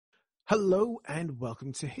Hello and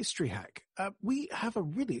welcome to History Hack. We have a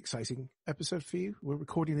really exciting episode for you. We're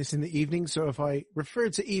recording this in the evening, so if I refer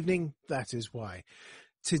to evening, that is why.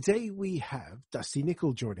 Today we have Dusty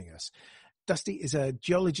Nicol joining us. Dusty is a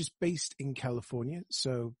geologist based in California,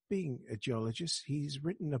 so being a geologist, he's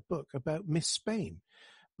written a book about Miss Spain.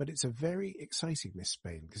 But it's a very exciting Miss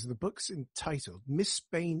Spain because the book's entitled Miss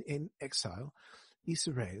Spain in Exile.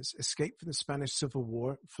 Issa Reyes escaped from the Spanish Civil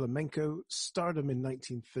War, flamenco stardom in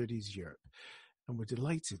 1930s Europe. And we're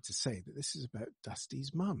delighted to say that this is about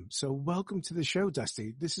Dusty's mum. So welcome to the show,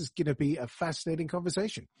 Dusty. This is going to be a fascinating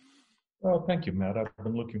conversation. Well, thank you, Matt. I've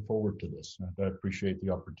been looking forward to this, and I appreciate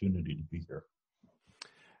the opportunity to be here.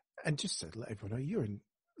 And just to let everyone know, you're in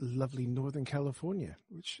lovely Northern California,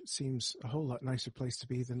 which seems a whole lot nicer place to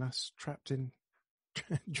be than us trapped in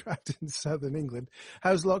Southern England.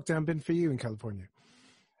 How's lockdown been for you in California?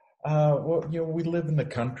 We live in the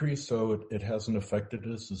country, so it hasn't affected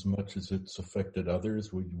us as much as it's affected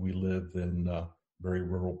others. We live in a very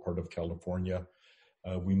rural part of California.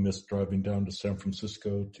 We miss driving down to San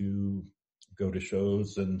Francisco to go to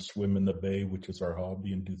shows and swim in the bay, which is our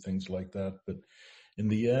hobby, and do things like that. But in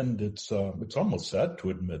the end, it's almost sad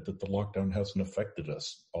to admit that the lockdown hasn't affected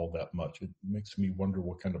us all that much. It makes me wonder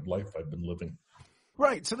what kind of life I've been living.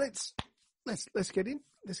 Right, so let's get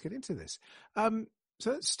into this. So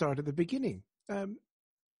let's start at the beginning.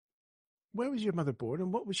 Where was your mother born,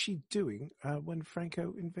 and what was she doing when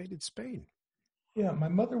Franco invaded Spain? Yeah, my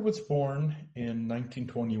mother was born in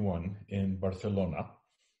 1921 in Barcelona.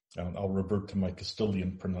 I'll revert to my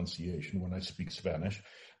Castilian pronunciation when I speak Spanish,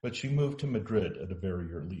 but she moved to Madrid at a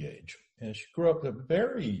very early age. And she grew up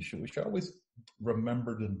she always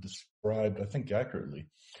remembered and described, I think accurately,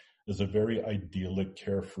 as a very idyllic,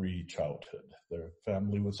 carefree childhood. Their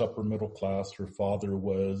family was upper middle class. Her father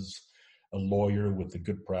was a lawyer with a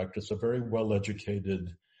good practice, a very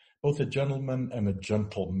well-educated, both a gentleman and a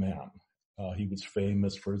gentleman. He was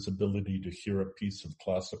famous for his ability to hear a piece of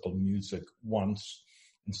classical music once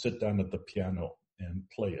and sit down at the piano and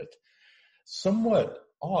play it. Somewhat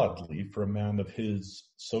oddly, for a man of his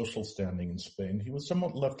social standing in Spain, he was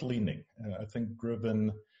somewhat left-leaning, I think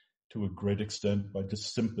driven to a great extent by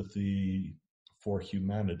just sympathy for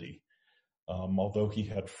humanity. Although he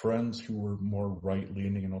had friends who were more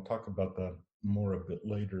right-leaning, and I'll talk about that more a bit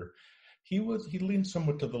later, he leaned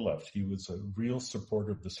somewhat to the left. He was a real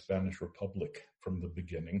supporter of the Spanish Republic from the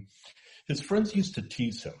beginning. His friends used to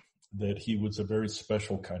tease him that he was a very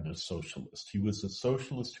special kind of socialist. He was a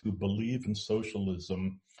socialist who believed in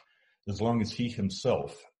socialism as long as he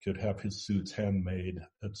himself could have his suits handmade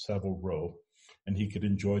at Savile Row, and he could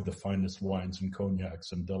enjoy the finest wines and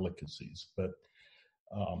cognacs and delicacies. But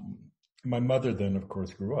my mother then, of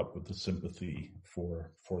course, grew up with the sympathy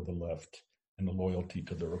for the left and the loyalty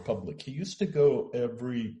to the Republic. He used to go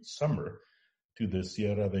every summer to the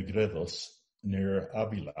Sierra de Gredos near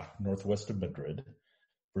Avila, northwest of Madrid,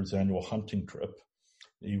 for his annual hunting trip.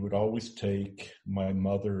 He would always take my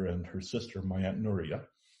mother and her sister, my Aunt Nuria,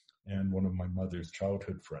 and one of my mother's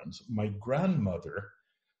childhood friends. My grandmother,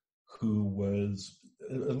 who was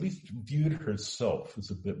at least viewed herself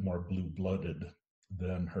as a bit more blue-blooded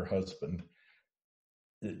than her husband.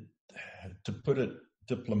 To put it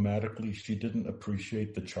diplomatically, she didn't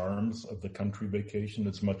appreciate the charms of the country vacation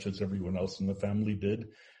as much as everyone else in the family did.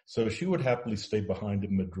 So she would happily stay behind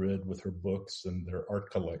in Madrid with her books and their art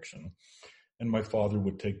collection. And my father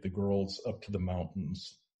would take the girls up to the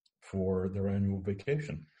mountains for their annual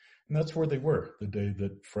vacation. And that's where they were the day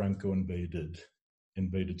that Franco invaded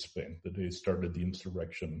Spain, the day he started the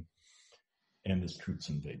insurrection and his troops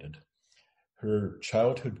invaded. Her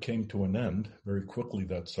childhood came to an end very quickly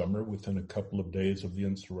that summer. Within a couple of days of the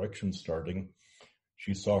insurrection starting,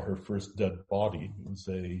 she saw her first dead body. It was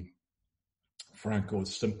a Franco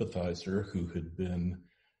sympathizer who had been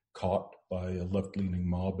caught by a left-leaning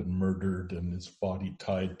mob and murdered, and his body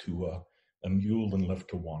tied to a mule and left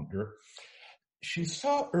to wander. She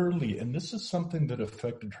saw early, and this is something that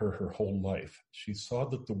affected her whole life, she saw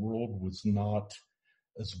that the world was not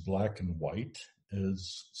as black and white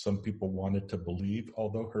as some people wanted to believe.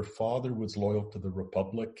 Although her father was loyal to the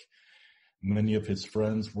Republic, many of his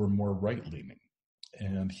friends were more right-leaning,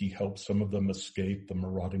 and he helped some of them escape the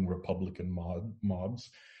marauding Republican mobs.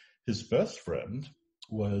 His best friend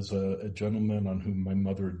was a gentleman on whom my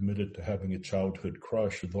mother admitted to having a childhood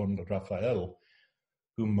crush, Don Rafael,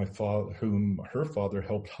 whom her father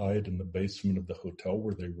helped hide in the basement of the hotel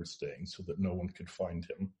where they were staying so that no one could find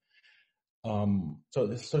him.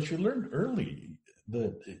 So she learned early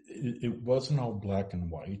that it wasn't all black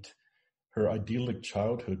and white. Her idyllic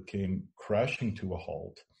childhood came crashing to a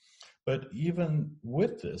halt But even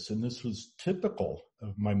with this, and this was typical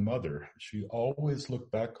of my mother, she always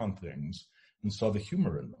looked back on things and saw the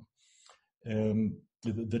humor in them. And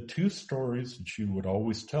the two stories that she would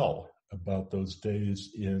always tell about those days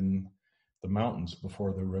in the mountains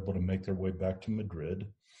before they were able to make their way back to Madrid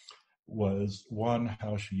was one,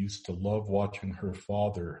 how she used to love watching her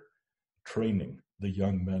father training the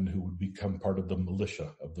young men who would become part of the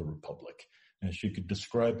militia of the Republic. And she could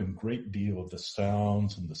describe in great deal of the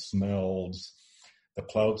sounds and the smells, the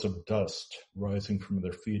clouds of dust rising from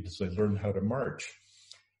their feet as they learned how to march.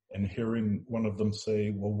 And hearing one of them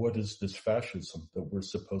say, well, what is this fascism that we're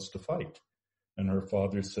supposed to fight? And her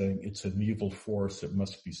father saying, it's an evil force, it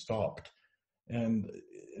must be stopped. And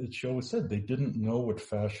she always said they didn't know what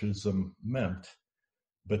fascism meant,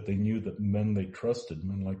 but they knew that men they trusted,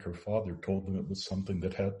 men like her father, told them it was something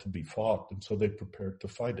that had to be fought, and so they prepared to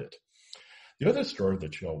fight it. The other story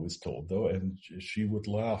that she always told, though, and she would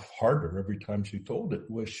laugh harder every time she told it,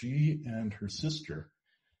 was she and her sister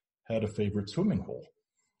had a favorite swimming hole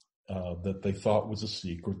that they thought was a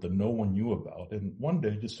secret that no one knew about. And one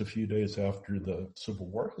day, just a few days after the Civil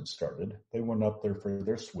War had started, they went up there for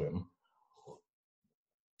their swim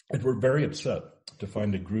and were very upset to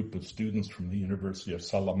find a group of students from the University of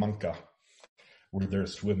Salamanca were there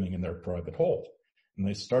swimming in their private hole. And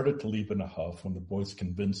they started to leave in a huff when the boys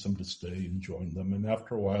convinced them to stay and join them. And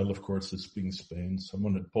after a while, of course, this being Spain,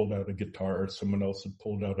 someone had pulled out a guitar, someone else had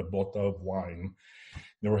pulled out a bottle of wine.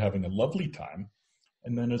 They were having a lovely time.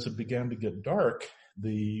 And then as it began to get dark,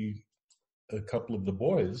 a couple of the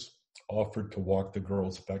boys offered to walk the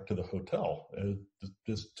girls back to the hotel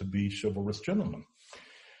just to be chivalrous gentlemen.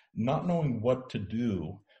 Not knowing what to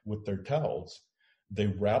do with their towels, they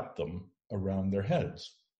wrapped them around their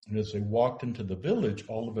heads. And as they walked into the village,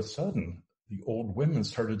 all of a sudden, the old women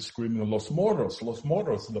started screaming, Los Moros,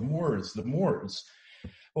 the Moors, the Moors.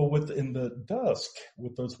 Well, in the dusk,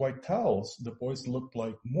 with those white towels, the boys looked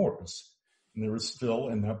like Moors. And there was still,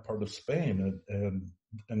 in that part of Spain,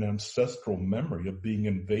 an ancestral memory of being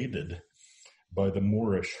invaded by the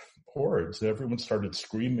Moorish hordes. Everyone started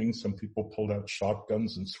screaming. Some people pulled out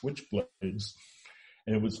shotguns and switchblades.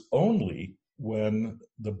 And it was only when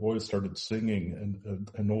the boys started singing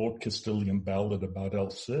an old Castilian ballad about El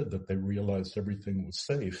Cid that they realized everything was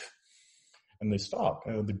safe. And they stopped.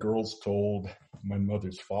 And the girls told my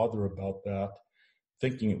mother's father about that,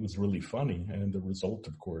 thinking it was really funny. And the result,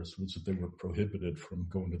 of course, was that they were prohibited from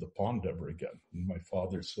going to the pond ever again. And my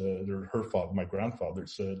father said, my grandfather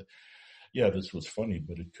said, yeah, this was funny,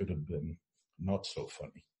 but it could have been not so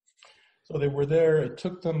funny. So they were there. It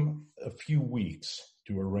took them a few weeks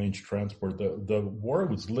to arrange transport. The war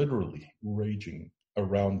was literally raging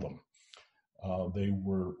around them. They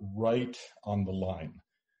were right on the line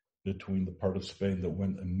between the part of Spain that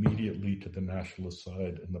went immediately to the nationalist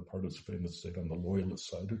side and the part of Spain that stayed on the loyalist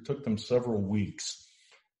side. It took them several weeks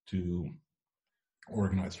to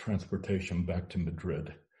organize transportation back to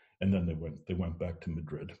Madrid. And then they went back to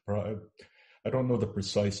Madrid. I don't know the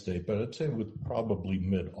precise date, but I'd say it was probably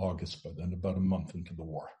mid-August by then, about a month into the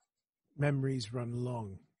war. Memories run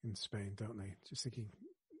long in Spain, don't they? Just thinking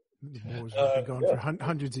the wars have been gone for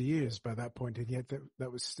hundreds of years by that point, and yet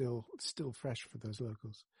that was still fresh for those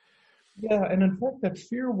locals. Yeah, and in fact, that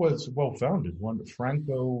fear was well-founded.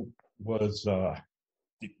 Franco was,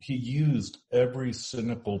 he used every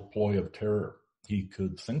cynical ploy of terror he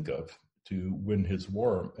could think of to win his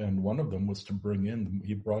war, and one of them was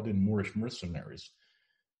he brought in Moorish mercenaries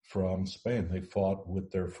from Spain. They fought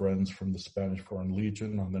with their friends from the Spanish Foreign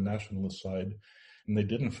Legion on the nationalist side, and they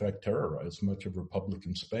did in fact terrorize much of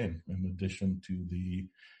Republican Spain. In addition to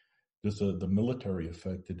the military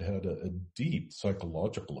effect, it had a deep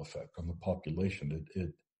psychological effect on the population.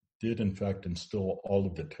 It did in fact instill all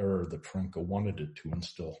of the terror that Franco wanted it to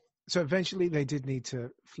instill. So eventually they did need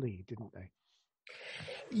to flee, didn't they?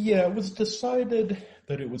 Yeah, it was decided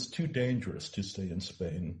that it was too dangerous to stay in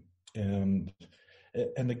Spain. And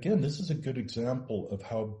again, this is a good example of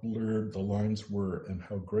how blurred the lines were and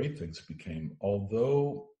how gray things became.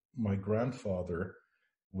 Although my grandfather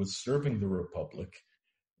was serving the Republic,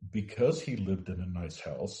 because he lived in a nice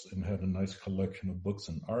house and had a nice collection of books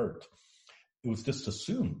and art, it was just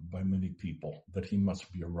assumed by many people that he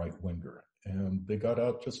must be a right-winger. And they got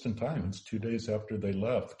out just in time. It's 2 days after they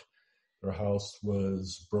left. Their house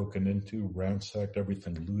was broken into, ransacked,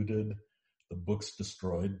 everything looted, the books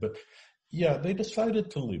destroyed. But yeah, they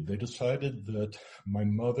decided to leave. They decided that my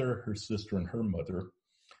mother, her sister, and her mother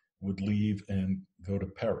would leave and go to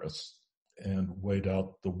Paris and wait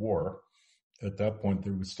out the war. At that point,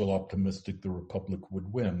 they were still optimistic the Republic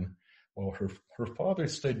would win, while her father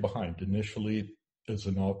stayed behind, initially as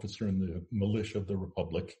an officer in the militia of the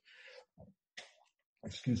Republic,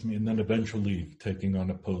 and then eventually taking on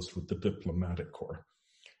a post with the diplomatic corps.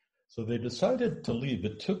 So they decided to leave.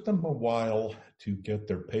 It took them a while to get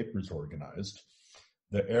their papers organized.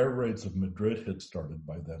 The air raids of Madrid had started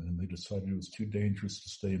by then, and they decided it was too dangerous to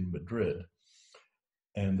stay in Madrid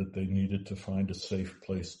and that they needed to find a safe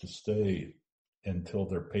place to stay until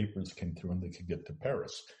their papers came through and they could get to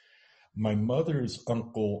Paris. My mother's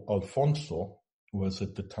uncle, Alfonso, was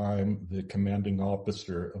at the time the commanding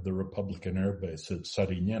officer of the Republican Air Base at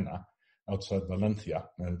Sariñena, outside Valencia,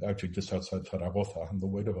 and actually just outside Zaragoza on the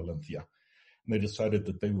way to Valencia. And they decided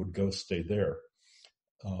that they would go stay there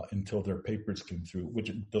until their papers came through,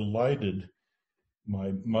 which delighted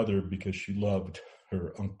my mother because she loved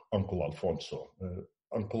her Uncle Alfonso.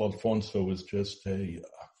 Uncle Alfonso is just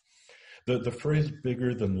the phrase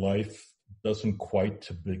 "bigger than life" doesn't quite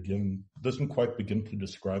begin to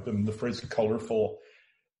describe him. The phrase "colorful"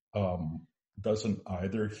 doesn't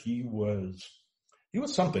either. He was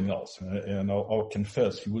something else, and I'll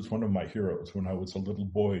confess, he was one of my heroes. When I was a little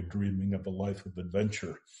boy dreaming of a life of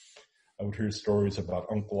adventure, I would hear stories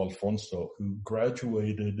about Uncle Alfonso, who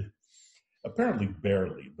graduated, apparently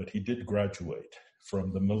barely, but he did graduate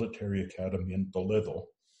from the military academy in Toledo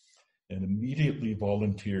and immediately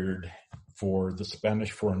volunteered for the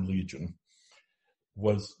Spanish Foreign Legion,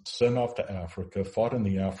 was sent off to Africa, fought in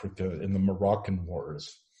the Moroccan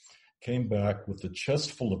Wars, came back with a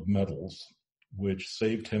chest full of medals, which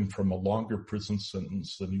saved him from a longer prison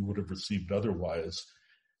sentence than he would have received otherwise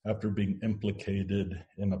after being implicated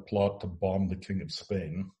in a plot to bomb the King of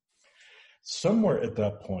Spain. Somewhere at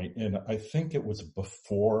that point, and I think it was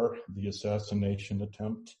before the assassination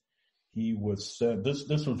attempt, he was sent,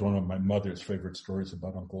 this was one of my mother's favorite stories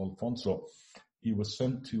about Uncle Alfonso. He was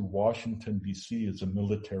sent to Washington, D.C. as a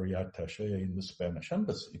military attaché in the Spanish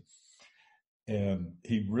embassy. And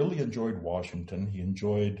he really enjoyed Washington. He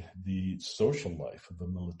enjoyed the social life of the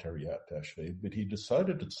military attaché, but he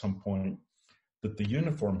decided at some point that the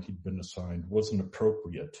uniform he'd been assigned wasn't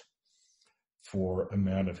appropriate for a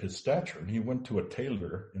man of his stature. And he went to a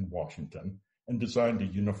tailor in Washington and designed a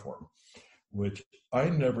uniform, which I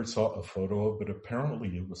never saw a photo of, but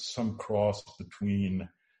apparently it was some cross between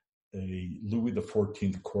a Louis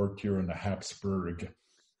XIV courtier and a Habsburg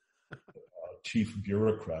chief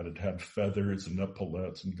bureaucrat. It had feathers and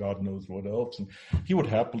epaulets and God knows what else. And he would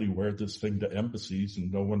happily wear this thing to embassies,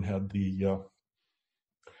 and no one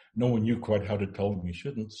knew quite how to tell him he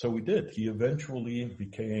shouldn't. So he did. He eventually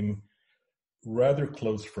became rather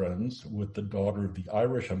close friends with the daughter of the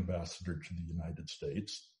Irish ambassador to the United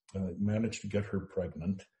States, managed to get her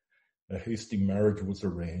pregnant. A hasty marriage was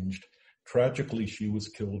arranged. Tragically, she was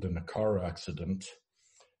killed in a car accident.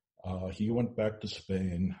 He went back to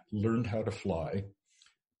Spain, learned how to fly,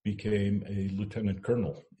 became a lieutenant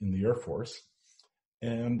colonel in the Air Force.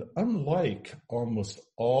 And unlike almost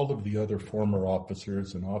all of the other former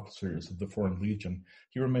officers and officers of the Foreign Legion,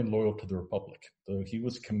 he remained loyal to the Republic. So he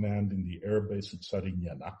was commanding the air base at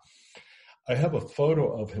Sariñena. I have a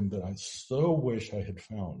photo of him that I so wish I had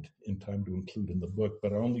found in time to include in the book,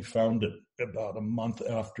 but I only found it about a month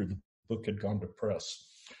after the book had gone to press.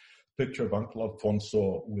 Picture of Uncle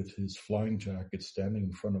Alfonso with his flying jacket standing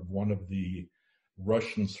in front of one of the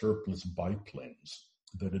Russian surplus biplanes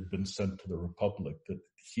that had been sent to the Republic, that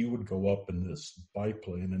he would go up in this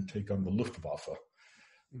biplane and take on the Luftwaffe,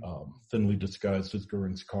 thinly disguised as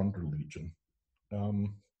Goering's Condor Legion.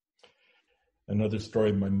 Another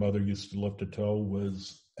story my mother used to love to tell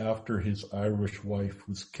was after his Irish wife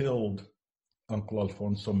was killed, Uncle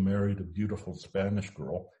Alfonso married a beautiful Spanish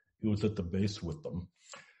girl who was at the base with them.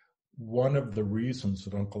 One of the reasons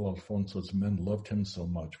that Uncle Alfonso's men loved him so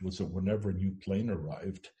much was that whenever a new plane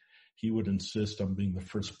arrived, he would insist on being the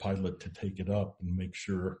first pilot to take it up and make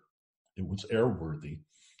sure it was airworthy.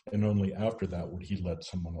 And only after that would he let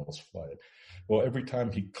someone else fly it. Well, every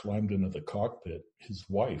time he climbed into the cockpit, his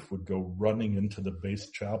wife would go running into the base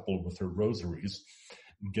chapel with her rosaries,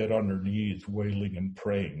 get on her knees, wailing and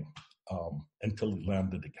praying until he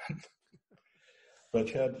landed again. But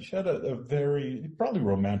she had a very, probably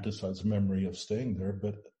romanticized memory of staying there,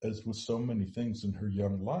 but as with so many things in her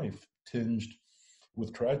young life, tinged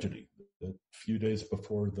with tragedy. A few days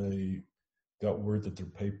before they got word that their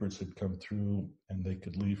papers had come through and they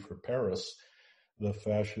could leave for Paris, the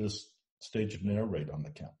fascists staged an air raid on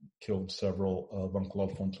the camp, killed several of Uncle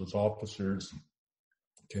Alfonso's officers,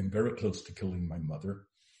 came very close to killing my mother.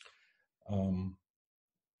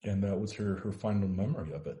 And that was her final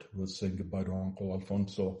memory of it, was saying goodbye to Uncle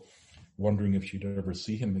Alfonso, wondering if she'd ever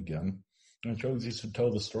see him again. And she always used to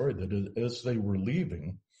tell the story that as they were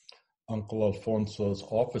leaving, Uncle Alfonso's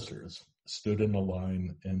officers stood in a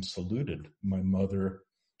line and saluted my mother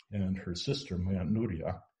and her sister, my Aunt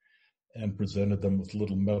Nuria, and presented them with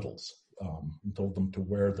little medals and told them to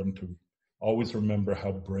wear them to always remember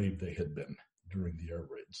how brave they had been during the air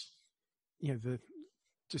raids. Yeah,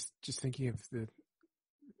 just thinking of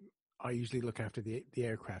I usually look after the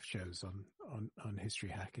aircraft shows on History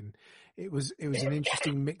Hack, and it was an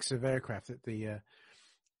interesting mix of aircraft that the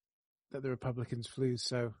Republicans flew.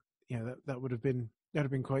 So that would have been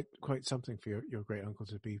quite something for your great uncle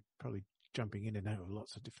to be probably jumping in and out of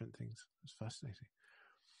lots of different things. It's fascinating.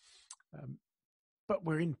 But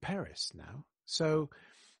we're in Paris now. So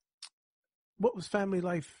what was family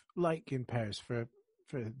life like in Paris for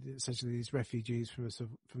essentially these refugees from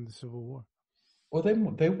the Civil War? Well,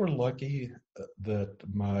 they were lucky that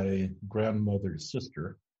my grandmother's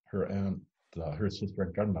sister, her sister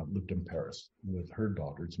Encarna, lived in Paris with her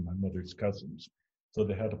daughters and my mother's cousins. So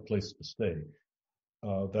they had a place to stay.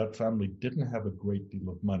 That family didn't have a great deal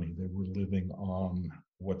of money. They were living on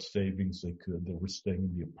what savings they could. They were staying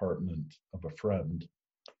in the apartment of a friend.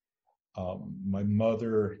 My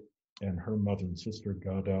mother and her mother and sister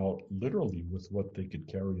got out literally with what they could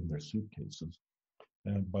carry in their suitcases.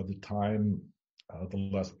 And by the time the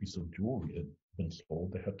last piece of jewelry had been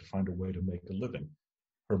sold, they had to find a way to make a living.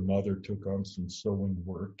 Her mother took on some sewing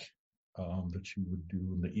work that she would do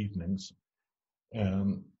in the evenings.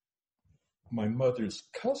 And my mother's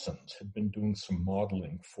cousins had been doing some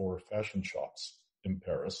modeling for fashion shops in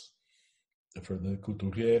Paris for the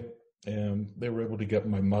couturier, and they were able to get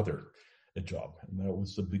my mother a job. And that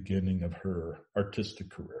was the beginning of her artistic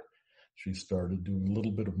career. She started doing a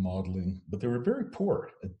little bit of modeling, but they were very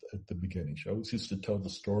poor at the beginning. She always used to tell the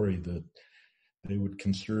story that they would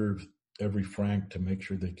conserve every franc to make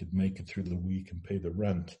sure they could make it through the week and pay the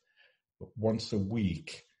rent. But once a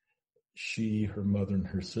week, she, her mother, and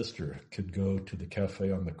her sister could go to the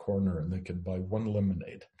cafe on the corner and they could buy one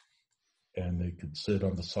lemonade. And they could sit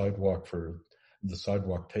on the sidewalk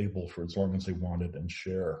table for as long as they wanted and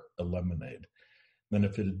share a lemonade. Then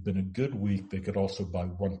if it had been a good week, they could also buy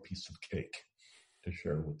one piece of cake to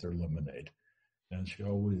share with their lemonade. And she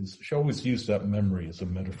always used that memory as a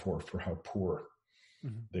metaphor for how poor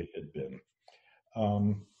they had been.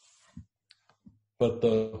 But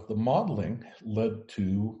the modeling led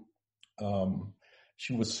to,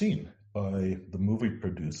 she was seen by the movie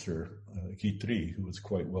producer, Guitry, who was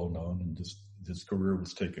quite well known, and his career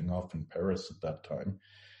was taking off in Paris at that time.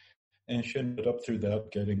 And she ended up through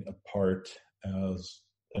that getting a part as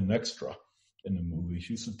an extra in the movie.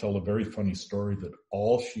 She used to tell a very funny story that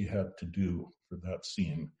all she had to do for that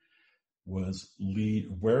scene was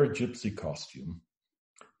wear a gypsy costume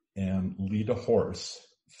and lead a horse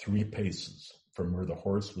 3 paces from where the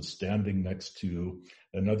horse was standing next to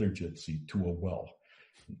another gypsy to a well.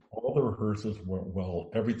 All the rehearsals went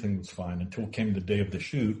well. Everything was fine until came the day of the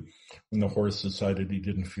shoot when the horse decided he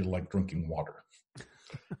didn't feel like drinking water.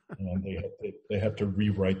 And they had to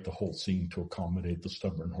rewrite the whole scene to accommodate the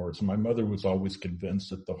stubborn horse. And my mother was always convinced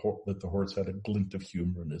that the horse had a glint of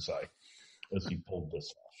humor in his eye as he pulled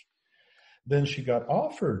this off. Then she got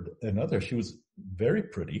offered another. She was very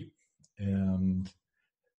pretty and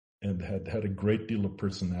had a great deal of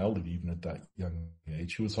personality even at that young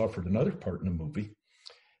age. She was offered another part in a movie,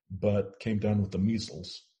 but came down with the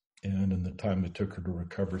measles. And in the time it took her to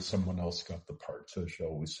recover, someone else got the part. So she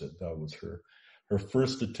always said that was her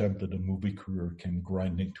first attempt at a movie career came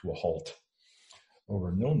grinding to a halt over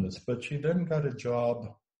an illness. But she then got a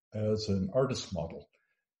job as an artist model.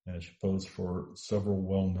 And she posed for several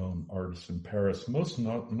well-known artists in Paris, most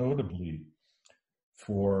notably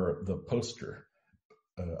for the poster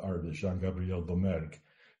artist Jean-Gabriel Domergue,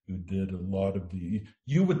 who did a lot of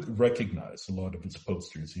you would recognize a lot of his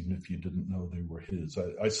posters, even if you didn't know they were his.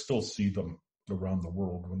 I still see them around the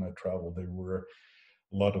world when I travel. They were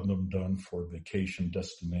a lot of them done for vacation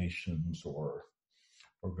destinations or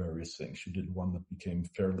various things. She did one that became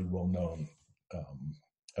fairly well known,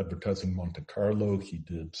 advertising Monte Carlo. He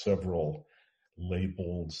did several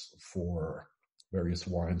labels for various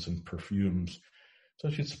wines and perfumes. So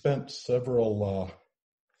she spent several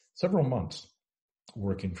months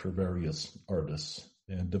working for various artists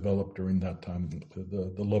and developed during that time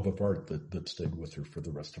the love of art that stayed with her for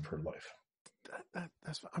the rest of her life.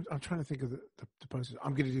 That's. I'm trying to think of the posters.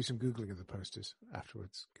 I'm going to do some Googling of the posters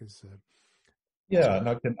afterwards because. Yeah,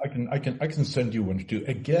 and I can send you one too.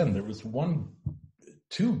 Again, there was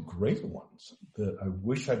two great ones that I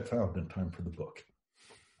wish I'd found in time for the book.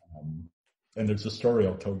 And there's a story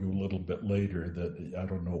I'll tell you a little bit later that I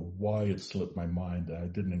don't know why it slipped my mind. I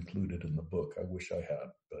didn't include it in the book. I wish I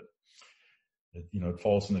had, but it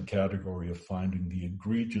falls in the category of finding the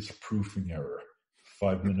egregious proofing error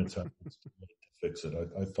 5 minutes after it's too late to fix it.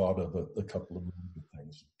 I thought of a couple of really good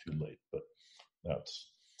things too late, but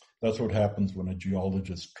that's what happens when a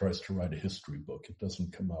geologist tries to write a history book. It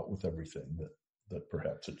doesn't come out with everything that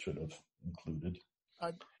perhaps it should have included.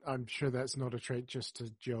 I'm sure that's not a trait just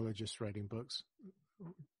to geologists writing books.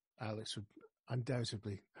 Alex would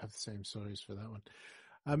undoubtedly have the same stories for that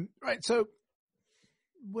one. Right, so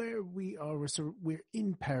where we are, so we're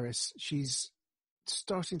in Paris. She's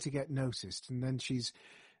starting to get noticed, and then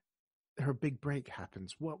her big break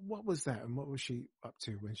happens. What was that, and what was she up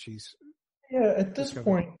to when she's... Yeah, at this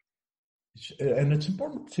point, and it's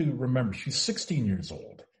important to remember, she's 16 years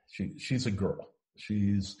old. She's a girl.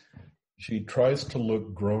 She tries to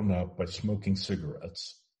look grown up by smoking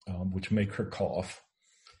cigarettes, which make her cough.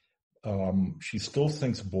 She still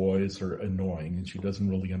thinks boys are annoying, and she doesn't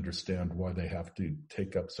really understand why they have to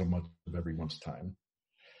take up so much of everyone's time.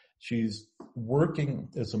 She's working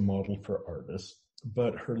as a model for artists,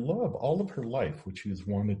 but her love, all of her life, what she has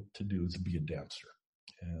wanted to do is be a dancer.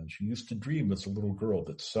 And she used to dream as a little girl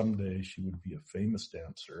that someday she would be a famous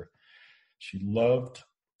dancer. She loved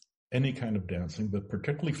any kind of dancing, but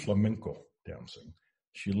particularly flamenco dancing.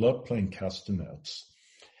 She loved playing castanets.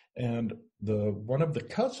 And one of the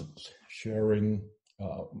cousins sharing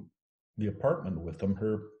the apartment with them,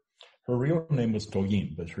 her real name was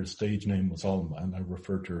Toyin, but her stage name was Alma, and I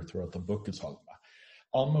refer to her throughout the book as Alma.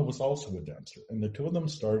 Alma was also a dancer, and the two of them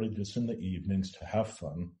started just in the evenings to have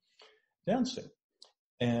fun dancing.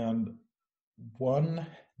 And one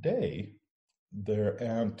day, their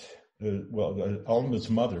aunt, Alma's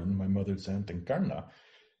mother, and my mother's aunt Encarna,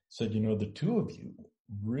 said, the two of you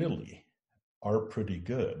really are pretty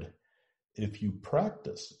good. If you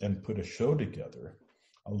practice and put a show together,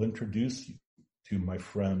 I'll introduce you to my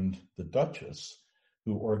friend, the Duchess,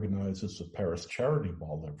 who organizes a Paris charity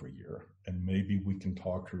ball every year, and maybe we can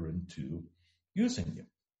talk her into using you.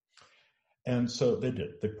 And so they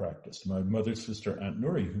did. They practiced. My mother's sister, Aunt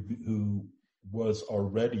Nuri, who was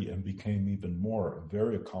already and became even more a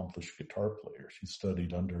very accomplished guitar player. She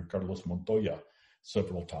studied under Carlos Montoya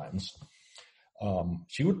several times.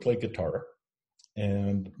 She would play guitar,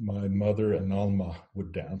 and my mother and Alma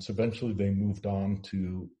would dance. Eventually, they moved on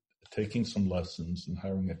to taking some lessons and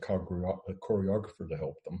hiring a choreographer to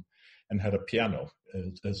help them, and had a piano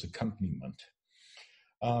as accompaniment.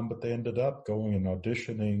 But they ended up going and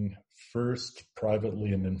auditioning first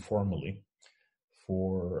privately and informally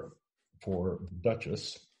for the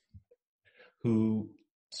Duchess, who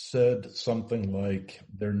said something like,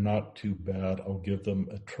 "They're not too bad. I'll give them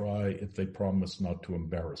a try if they promise not to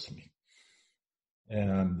embarrass me."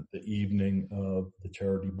 And the evening of the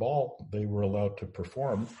charity ball, they were allowed to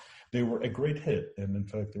perform. They were a great hit. And in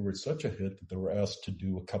fact, they were such a hit that they were asked to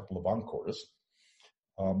do a couple of encores.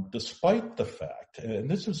 Despite the fact, and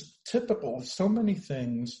this is typical of so many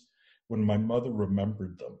things, when my mother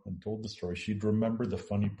remembered them and told the story, she'd remember the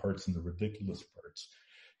funny parts and the ridiculous parts.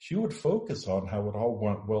 She would focus on how it all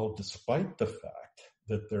went well, despite the fact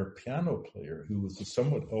that their piano player, who was a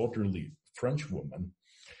somewhat elderly French woman,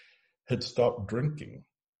 had stopped drinking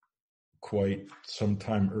quite some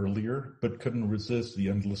time earlier, but couldn't resist the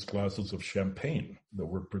endless glasses of champagne that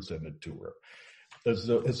were presented to her. As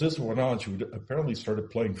this went on, she would apparently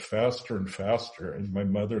started playing faster and faster, and my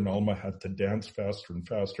mother and Alma had to dance faster and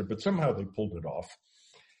faster, but somehow they pulled it off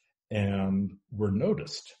and were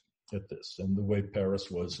noticed at this. And the way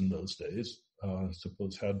Paris was in those days, I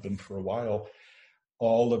suppose had been for a while,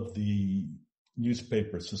 all of the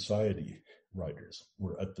newspaper society writers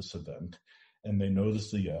were at this event, and they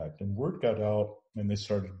noticed the act, and word got out, and they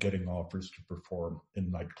started getting offers to perform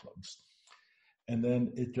in nightclubs. And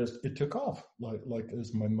then it took off, like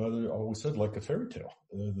as my mother always said, like a fairy tale.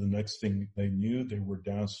 The next thing they knew, they were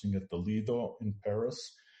dancing at the Lido in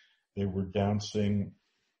Paris. They were dancing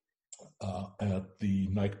at the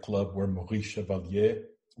nightclub where Maurice Chevalier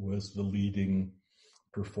was the leading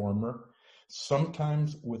performer.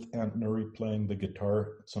 Sometimes with Aunt Nuri playing the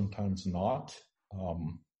guitar, sometimes not.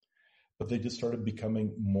 But they just started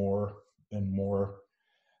becoming more and more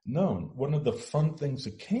known. One of the fun things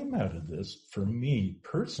that came out of this for me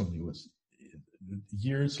personally was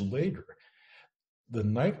years later, the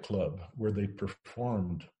nightclub where they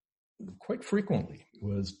performed quite frequently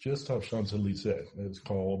was just off Champs-Élysées. It was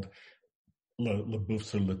called Le Bouffe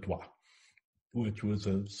sur le Toit, which was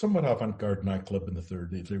a somewhat avant-garde nightclub in the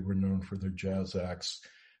 30s. They were known for their jazz acts.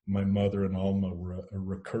 My mother and Alma were a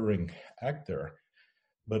recurring act there.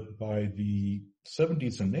 But by the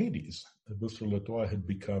 70s and 80s, the Bouffe sur le Toit had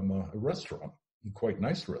become a restaurant, a quite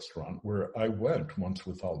nice restaurant, where I went once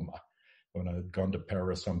with Alma when I had gone to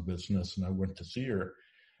Paris on business and I went to see her.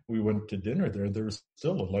 We went to dinner there. There was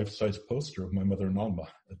still a life-size poster of my mother and Alma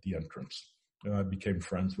at the entrance. I became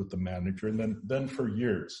friends with the manager. And then for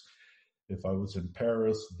years, if I was in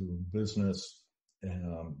Paris doing business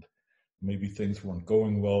and maybe things weren't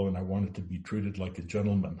going well and I wanted to be treated like a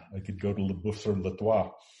gentleman, I could go to Le Bouffe sur le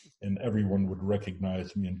Toit and everyone would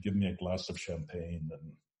recognize me and give me a glass of champagne,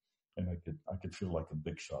 and I could feel like a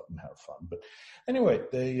big shot and have fun. But anyway,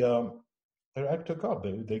 their act took off.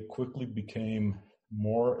 They quickly became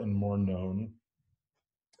more and more known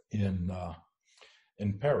in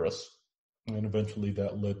Paris, and eventually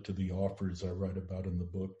that led to the offers I write about in the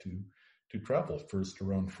book to travel first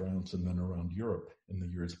around France and then around Europe in the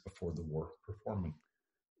years before the war, performing.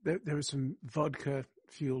 There were some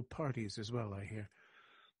vodka-fueled parties as well, I hear.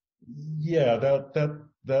 Yeah,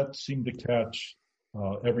 that seemed to catch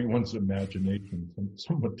everyone's imagination,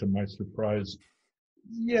 somewhat to my surprise.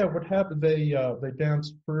 Yeah, what happened? They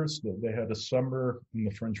danced first. They had a summer in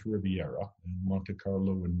the French Riviera in Monte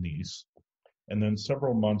Carlo and Nice, and then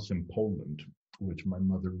several months in Poland, which my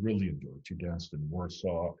mother really enjoyed. She danced in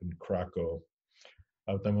Warsaw and Krakow.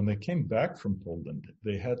 Then when they came back from Poland,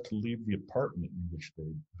 they had to leave the apartment in which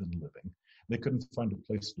they'd been living. They couldn't find a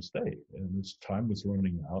place to stay, and as time was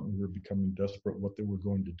running out and we were becoming desperate what they were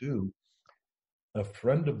going to do, a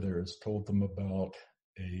friend of theirs told them about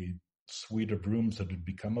a suite of rooms that had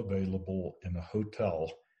become available in a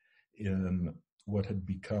hotel in what had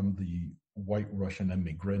become the white Russian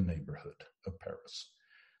émigré neighborhood of Paris.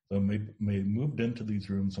 So they moved into these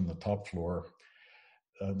rooms on the top floor.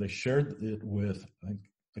 They shared it with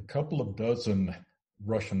a couple of dozen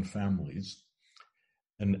Russian families,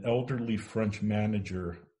 an elderly French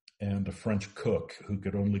manager, and a French cook who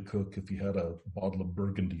could only cook if he had a bottle of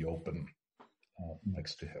Burgundy open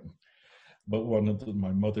next to him. But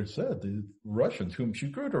my mother said, the Russians, whom she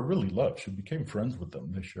grew to really love, she became friends with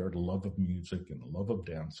them. They shared a love of music and a love of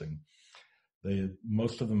dancing.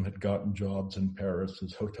 Most of them had gotten jobs in Paris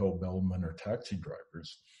as hotel bellmen or taxi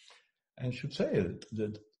drivers. And I should say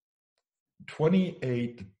that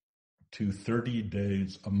 28 to 30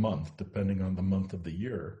 days a month, depending on the month of the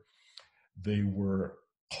year, they were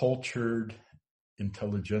cultured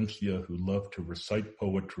intelligentsia who loved to recite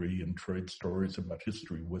poetry and trade stories about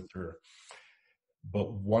history with her.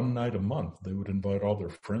 But one night a month, they would invite all their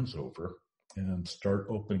friends over and start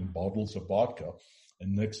opening bottles of vodka.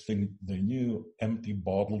 And next thing they knew, empty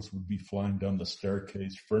bottles would be flying down the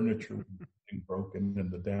staircase, furniture would be being broken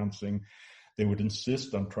in the dancing. They would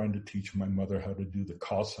insist on trying to teach my mother how to do the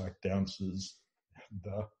Cossack dances.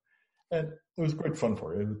 And it was great fun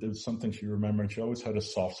for her. It was something she remembered. She always had a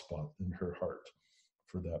soft spot in her heart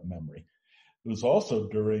for that memory. It was also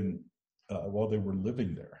during, while they were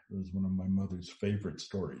living there, it was one of my mother's favorite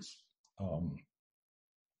stories.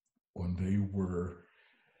 When they were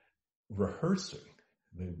rehearsing,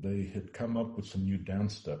 they had come up with some new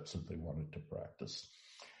dance steps that they wanted to practice.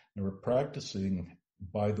 They were practicing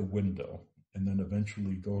by the window and then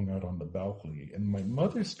eventually going out on the balcony. And my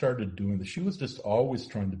mother started doing this. She was just always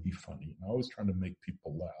trying to be funny and always trying to make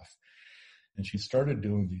people laugh. And she started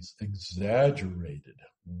doing these exaggerated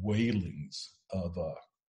wailings of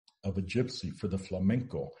a gypsy for the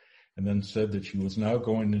flamenco, and then said that she was now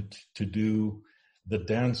going to do the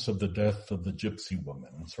dance of the death of the gypsy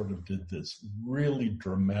woman, and sort of did this really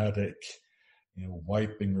dramatic,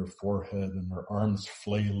 wiping her forehead and her arms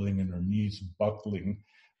flailing and her knees buckling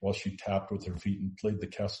while she tapped with her feet and played the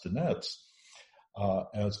castanets,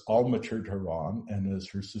 as Alma cheered her on and as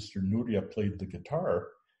her sister Nuria played the guitar.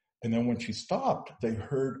 And then when she stopped, they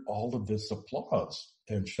heard all of this applause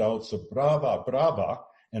and shouts of brava, brava,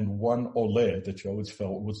 and one ole that you always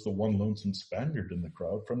felt was the one lonesome Spaniard in the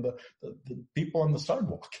crowd from the people on the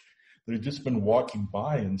sidewalk. They had just been walking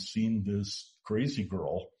by and seen this crazy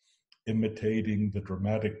girl imitating the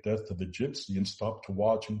dramatic death of the gypsy and stopped to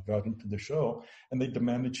watch and got into the show. And they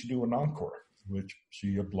demanded she do an encore, which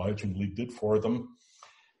she obligingly did for them,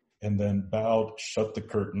 and then bowed, shut the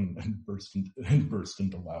curtain, and burst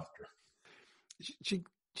into laughter.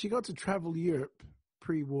 She got to travel Europe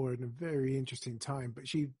pre-war in a very interesting time, but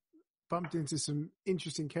she bumped into some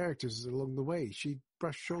interesting characters along the way. She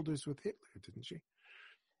brushed shoulders with Hitler, didn't she?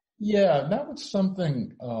 Yeah, that was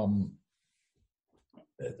something.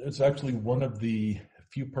 It's actually one of the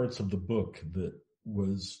few parts of the book that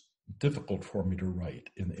was difficult for me to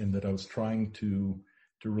write, in that I was trying to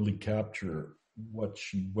really capture what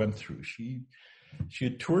she went through. She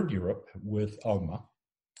had toured Europe with Alma,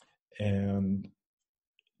 and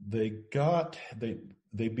they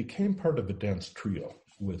became part of a dance trio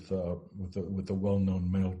with a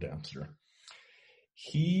well-known male dancer.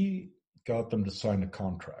 He got them to sign a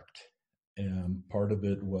contract, and part of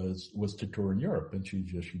it was to tour in Europe. And she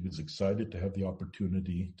was excited to have the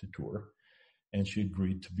opportunity to tour, and she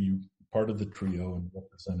agreed to be part of the trio and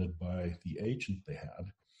represented by the agent they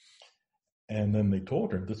had. And then they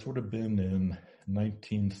told her, this would have been in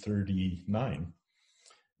 1939,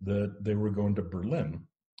 that they were going to Berlin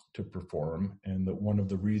to perform, and that one of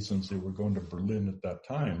the reasons they were going to Berlin at that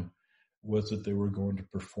time was that they were going to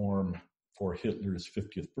perform for Hitler's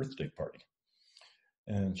 50th birthday party.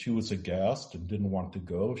 And she was aghast and didn't want to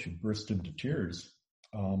go. She burst into tears,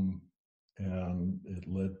 and it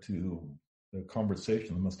led to a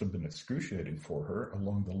conversation that must have been excruciating for her,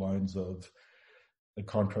 along the lines of, a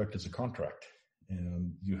contract is a contract,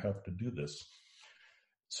 and you have to do this.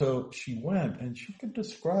 So she went, and she could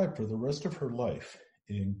describe for the rest of her life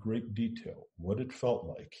in great detail what it felt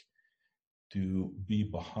like to be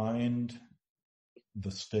behind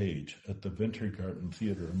the stage at the Wintergarten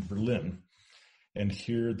Theater in Berlin and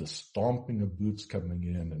hear the stomping of boots coming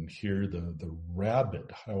in and hear the rabid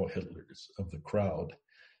Heil Hitlers of the crowd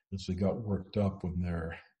as they got worked up when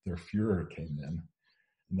their Fuhrer came in.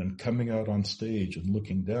 And then coming out on stage and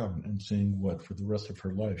looking down and seeing what, for the rest of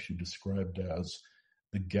her life, she described as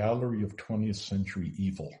the gallery of 20th century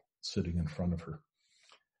evil sitting in front of her.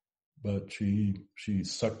 But she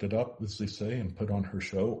sucked it up, as they say, and put on her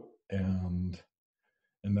show, and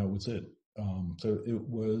that was it. So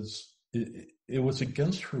it was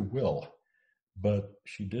against her will, but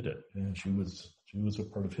she did it, and she was a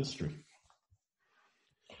part of history.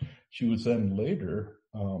 She was then later,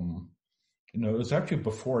 it was actually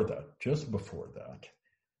before that, just before that,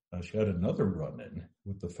 she had another run-in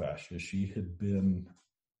with the fascists. She and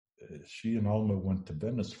Alma went to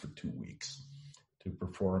Venice for 2 weeks to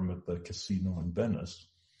perform at the casino in Venice.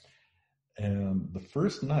 And the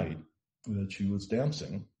first night that she was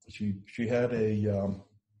dancing, she had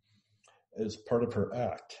as part of her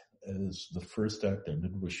act, as the first act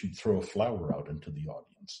ended, was she'd throw a flower out into the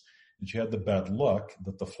audience. And she had the bad luck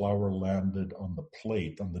that the flower landed on the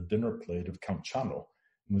dinner plate of Count Ciano,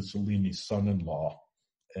 Mussolini's son-in-law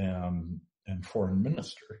and foreign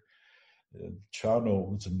minister. Ciano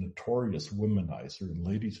was a notorious womanizer and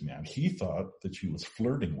ladies' man. He thought that she was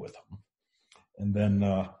flirting with him. And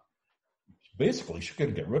then basically she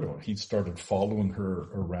couldn't get rid of him. He started following her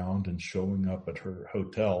around and showing up at her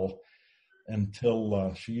hotel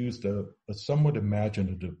until she used a somewhat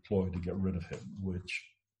imaginative ploy to get rid of him, which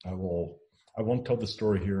I won't tell the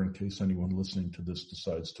story here in case anyone listening to this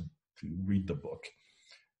decides to read the book.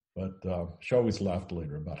 But she always laughed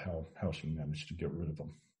later about how she managed to get rid of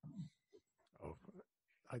him. Oh,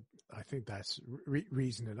 I think that's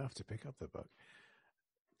reason enough to pick up the book.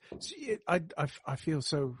 See, I feel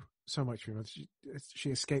so much for her. She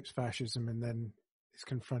escapes fascism and then is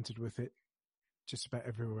confronted with it just about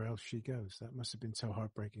everywhere else she goes. That must have been so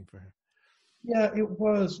heartbreaking for her. Yeah, it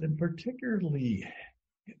was, and particularly,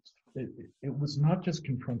 it was not just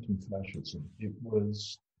confronting fascism. It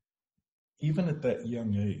was, even at that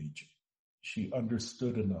young age, she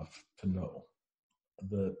understood enough to know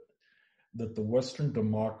that the Western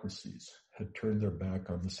democracies had turned their back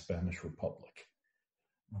on the Spanish Republic,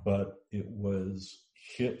 but it was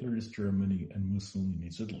Hitler's Germany and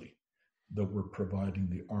Mussolini's Italy that were providing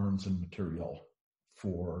the arms and material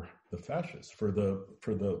for the fascists, for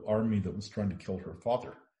the army that was trying to kill her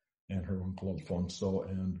father and her uncle Alfonso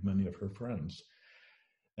and many of her friends.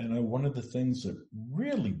 And one of the things that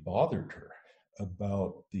really bothered her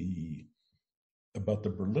about the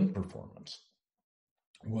Berlin performance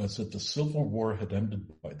was that the Civil War had ended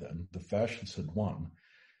by then. The fascists had won.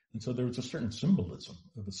 And so there was a certain symbolism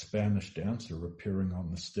of a Spanish dancer appearing on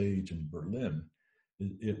the stage in Berlin.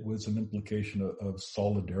 It was an implication of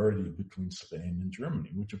solidarity between Spain and Germany,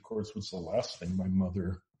 which of course was the last thing my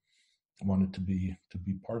mother wanted to be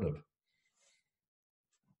part of.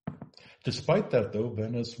 Despite that, though,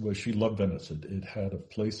 she loved Venice. It had a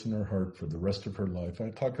place in her heart for the rest of her life. I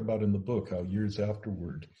talk about in the book how years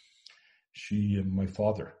afterward, she and my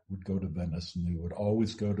father would go to Venice, and they would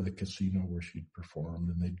always go to the casino where she'd performed,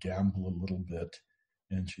 and they'd gamble a little bit,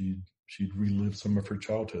 and she'd relive some of her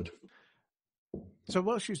childhood. So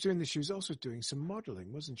while she was doing this, she was also doing some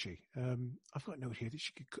modeling, wasn't she? I've got a note here that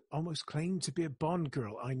she could almost claim to be a Bond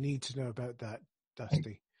girl. I need to know about that,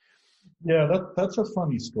 Dusty. Yeah, that's a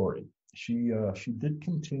funny story. She did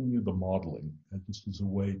continue the modeling just as a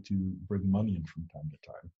way to bring money in from time to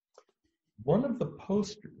time. One of the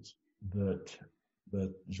posters that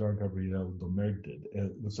Jean-Gabriel Domergue did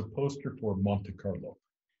was a poster for Monte Carlo.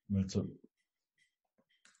 And it's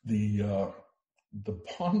the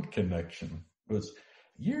Bond connection was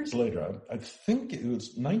years later. I think it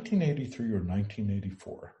was 1983 or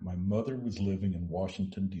 1984. My mother was living in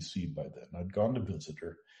Washington, D.C. by then. I'd gone to visit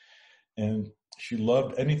her, and she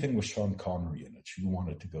loved anything with Sean Connery in it. She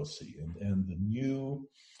wanted to go see. And the new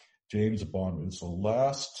James Bond. It was the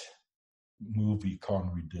last movie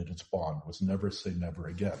Connery did as Bond, was Never Say Never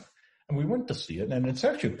Again. And we went to see it, and it's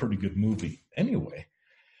actually a pretty good movie anyway.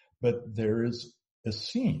 But there is a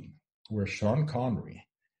scene where Sean Connery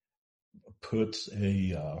puts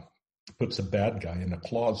a bad guy in a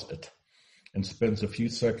closet and spends a few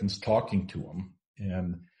seconds talking to him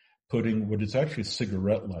and putting what is actually a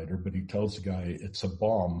cigarette lighter, but he tells the guy it's a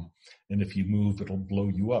bomb, and if you move, it'll blow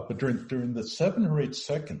you up. But during the 7 or 8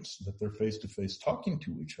 seconds that they're face-to-face talking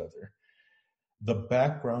to each other, the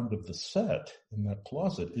background of the set in that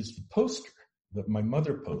closet is the poster that my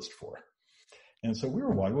mother posed for. And so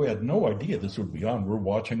we had no idea this would be on. We're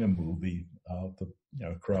watching a movie,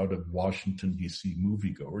 the crowd of Washington, D.C.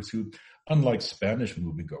 moviegoers who, unlike Spanish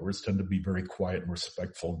moviegoers, tend to be very quiet and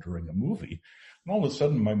respectful during a movie. And all of a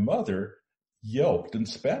sudden, my mother yelped in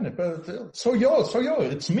Spanish, "Soy yo,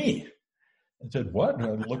 it's me." I said, "What?" And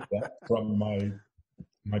I looked back from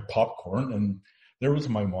my popcorn, and there was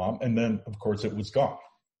my mom. And then, of course, it was gone.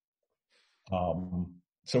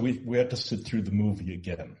 So we had to sit through the movie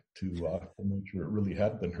again to make sure it really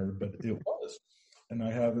had been her, but it was. And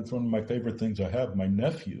it's one of my favorite things I have. My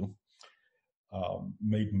nephew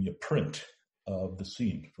made me a print of the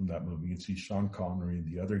scene from that movie. You can see Sean Connery and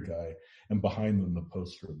the other guy, and behind them the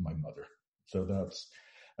poster of my mother. So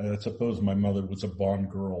I suppose my mother was a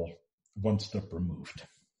Bond girl one step removed.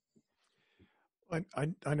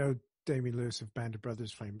 I know Damien Lewis of Band of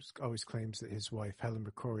Brothers fame always claims that his wife, Helen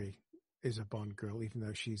McCrory, is a Bond girl, even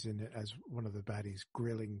though she's in it as one of the baddies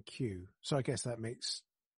grilling Q. So I guess that makes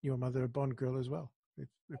your mother a Bond girl as well, if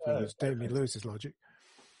we use Damien Lewis's logic.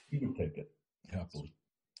 You can take it happily.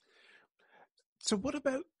 So what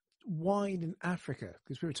about wine in Africa?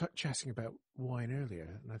 Because we were chatting about wine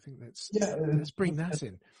earlier, and I think let's bring that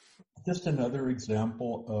in. Just another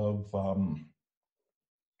example of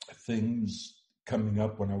things coming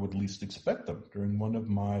up when I would least expect them. During one of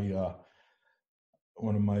my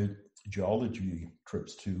geology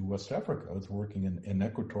trips to West Africa, I was working in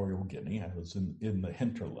Equatorial Guinea. I was in the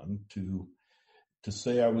hinterland. To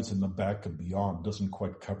say I was in the back and beyond doesn't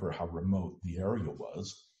quite cover how remote the area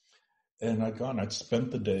was. And I'd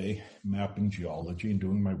spent the day mapping geology and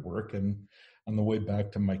doing my work, and on the way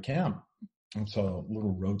back to my camp, I saw a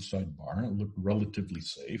little roadside bar. It looked relatively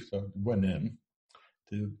safe, so I went in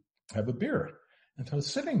to have a beer. And so I was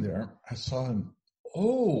sitting there, I saw an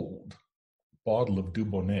old bottle of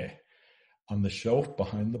Dubonnet on the shelf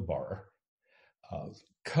behind the bar,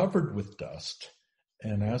 covered with dust,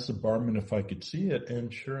 and asked the barman if I could see it.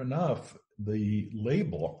 And sure enough, the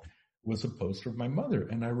label was a poster of my mother.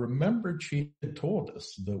 And I remembered she had told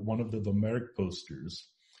us that one of the Vomeric posters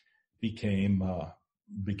became a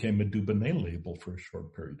Dubonnet label for a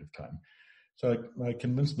short period of time. So I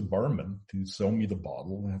convinced the barman to sell me the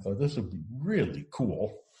bottle, and I thought this would be really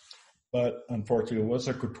cool. But unfortunately, it was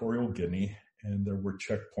Equatorial Guinea, and there were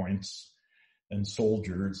checkpoints and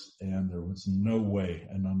soldiers, and there was no way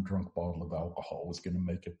an undrunk bottle of alcohol was going to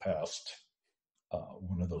make it past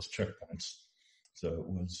one of those checkpoints. So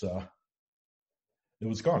it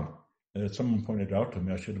was gone. And someone pointed out to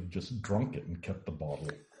me I should have just drunk it and kept the bottle.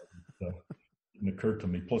 It didn't occur to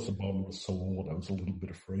me. Plus, the bottle was so old, I was a little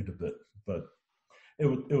bit afraid of it. But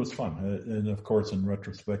it was fun. And of course, in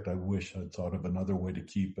retrospect, I wish I'd thought of another way to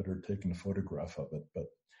keep it or taken a photograph of it. But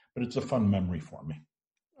it's a fun memory for me.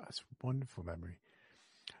 That's a wonderful memory.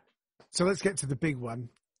 So let's get to the big one.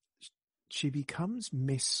 She becomes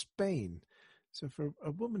Miss Spain. So for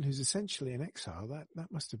a woman who's essentially in exile,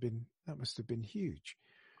 that must have been huge.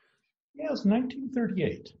 Yeah, it was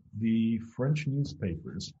 1938. The French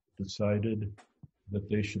newspapers decided that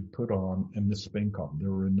they should put on a Miss Spain competition.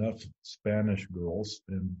 There were enough Spanish girls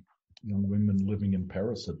and young women living in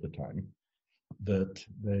Paris at the time that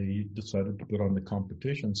they decided to put on the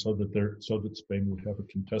competition so that Spain would have a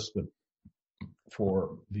contestant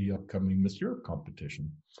for the upcoming Miss Europe competition.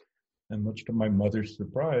 And much to my mother's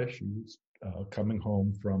surprise, she was coming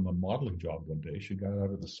home from a modeling job one day. She got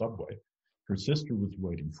out of the subway. Her sister was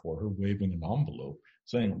waiting for her, waving an envelope,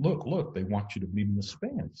 saying, look, they want you to be Miss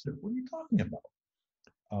Spain. I said, what are you talking about?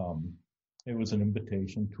 It was an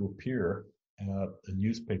invitation to appear at a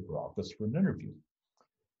newspaper office for an interview.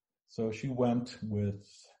 So she went with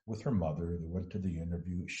her mother. They went to the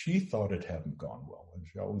interview. She thought it hadn't gone well. And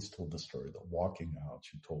she always told the story that walking out,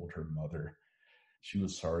 she told her mother she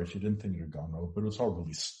was sorry. She didn't think it had gone well, but it was all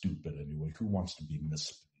really stupid anyway. Who wants to be Miss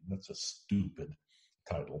Spain? That's a stupid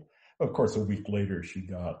title. Of course, a week later, she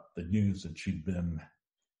got the news that she'd been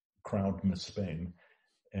crowned Miss Spain,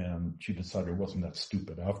 and she decided it wasn't that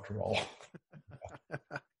stupid after all.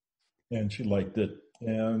 And she liked it.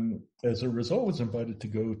 And as a result, was invited to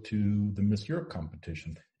go to the Miss Europe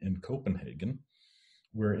competition in Copenhagen,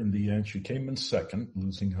 where in the end she came in second,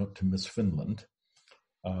 losing out to Miss Finland.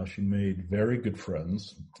 She made very good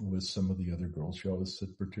friends with some of the other girls. She always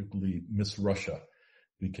said particularly Miss Russia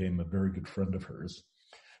became a very good friend of hers.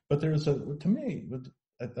 But there's to me,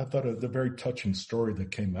 I thought a very touching story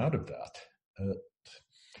that came out of that.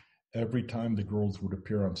 Every time the girls would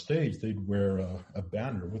appear on stage, they'd wear a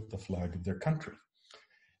banner with the flag of their country.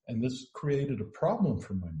 And this created a problem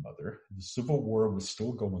for my mother. The Civil War was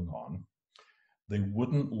still going on. They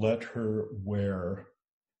wouldn't let her wear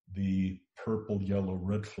the purple, yellow,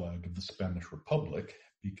 red flag of the Spanish Republic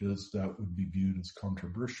because that would be viewed as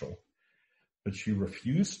controversial. But she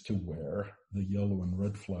refused to wear the yellow and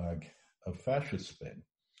red flag of fascist Spain.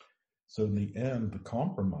 So in the end, the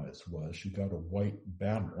compromise was she got a white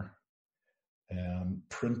banner and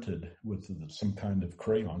printed with some kind of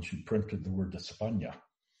crayon. She printed the word España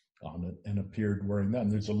on it and appeared wearing that.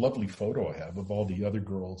 And there's a lovely photo I have of all the other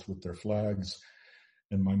girls with their flags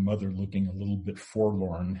and my mother looking a little bit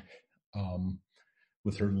forlorn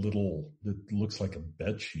with her little, it looks like a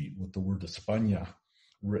bed sheet with the word España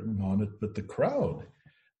written on it. But the crowd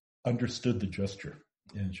understood the gesture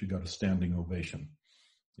and she got a standing ovation.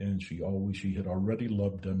 And she had already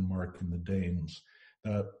loved Denmark and the Danes.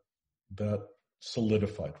 That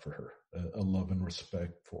solidified for her a love and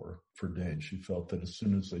respect for Danes. She felt that as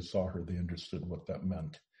soon as they saw her, they understood what that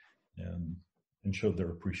meant and showed their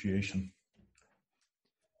appreciation.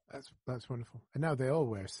 That's wonderful. And now they all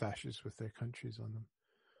wear sashes with their countries on them.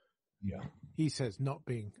 Yeah. He says not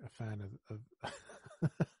being a fan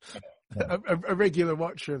of a regular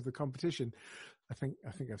watcher of the competition. I think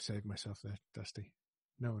I've saved myself there, Dusty.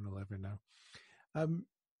 No one will ever know.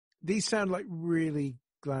 These sound like really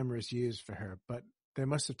glamorous years for her, but they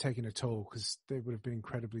must have taken a toll because they would have been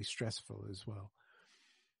incredibly stressful as well.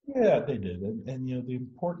 Yeah, they did. And the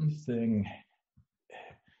important thing,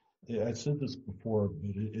 I said this before,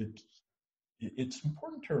 but it's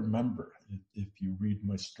important to remember if you read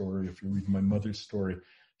my story, if you read my mother's story,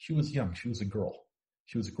 she was young. She was a girl.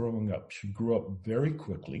 She was growing up. She grew up very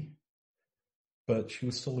quickly, but she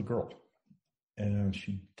was still a girl. And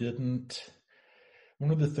she didn't,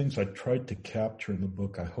 one of the things I tried to capture in the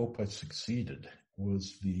book, I hope I succeeded,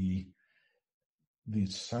 was the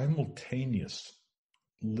simultaneous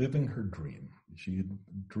living her dream. She had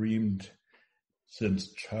dreamed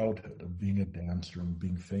since childhood of being a dancer and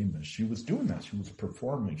being famous. She was doing that. She was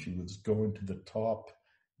performing. She was going to the top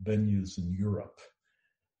venues in Europe.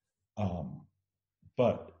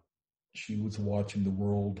 But she was watching the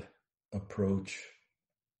world approach.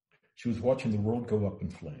 She was watching the world go up in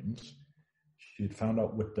flames. She had found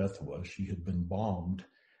out what death was. She had been bombed.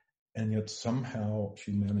 And yet somehow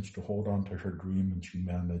she managed to hold on to her dream and she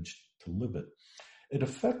managed to live it. It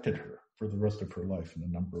affected her for the rest of her life in a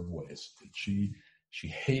number of ways. She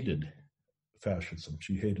hated fascism.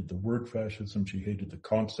 She hated the word fascism. She hated the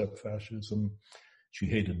concept fascism. She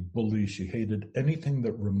hated bullies. She hated anything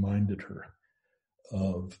that reminded her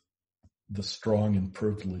of the strong and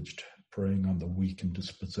privileged preying on the weak and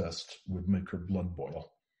dispossessed would make her blood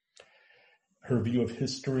boil. Her view of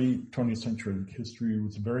history, 20th century history,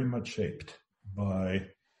 was very much shaped by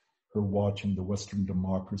her watching the Western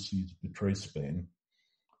democracies betray Spain.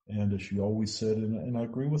 And as she always said, and I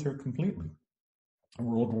agree with her completely,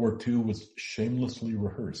 World War II was shamelessly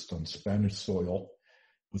rehearsed on Spanish soil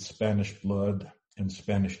with Spanish blood and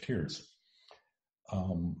Spanish tears.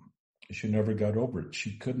 She never got over it.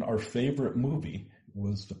 She couldn't. Our favorite movie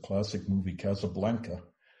was the classic movie Casablanca.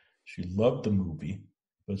 She loved the movie,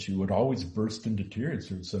 but she would always burst into tears.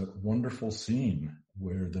 There's a wonderful scene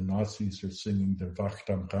where the Nazis are singing Der Wacht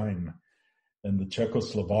am Rhein, and the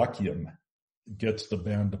Czechoslovakian gets the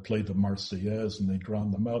band to play the Marseillaise, and they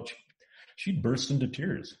drown them out. She'd burst into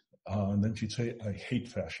tears, and then she'd say, "I hate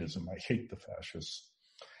fascism. I hate the fascists."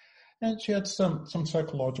 And she had some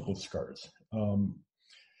psychological scars.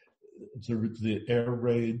 The air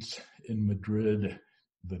raids in Madrid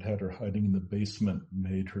that had her hiding in the basement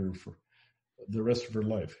made her, for the rest of her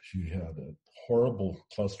life, she had a horrible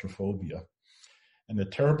claustrophobia and a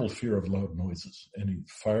terrible fear of loud noises, any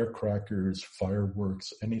firecrackers,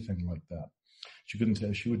 fireworks, anything like that. She couldn't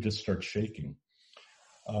tell, she would just start shaking.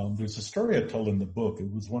 There's a story I tell in the book.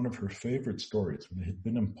 It was one of her favorite stories when they had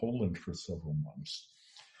been in Poland for several months.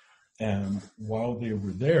 And while they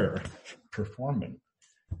were there performing,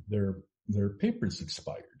 their papers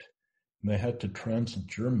expired. And they had to transit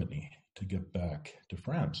Germany to get back to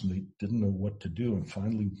France. And they didn't know what to do. And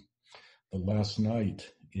finally, the last night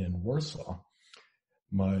in Warsaw,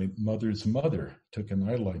 my mother's mother took an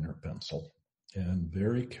eyeliner pencil and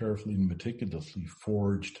very carefully and meticulously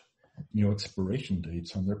forged expiration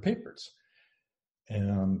dates on their papers.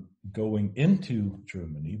 And going into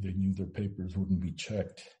Germany, they knew their papers wouldn't be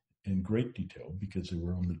checked in great detail because they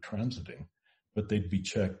were only transiting, but they'd be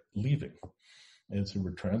checked leaving. As they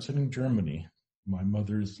were transiting Germany, my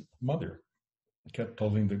mother's mother kept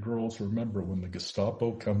telling the girls, remember, when the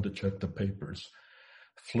Gestapo come to check the papers,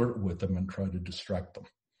 flirt with them and try to distract them.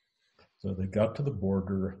 So they got to the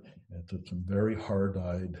border, and some very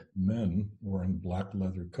hard-eyed men wearing black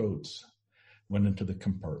leather coats went into the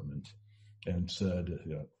compartment and said,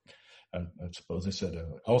 I suppose they said,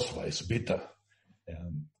 Ausweis, bitte.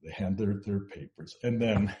 And they handed their papers. And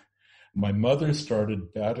then my mother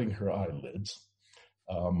started batting her eyelids.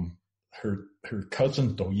 Her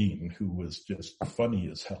cousin Doyin, who was just funny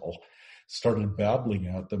as hell, started babbling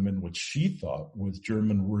at them in what she thought was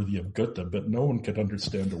German worthy of Goethe, but no one could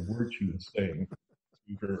understand a word she was saying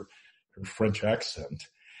through her French accent.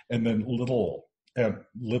 And then little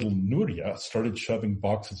Nuria started shoving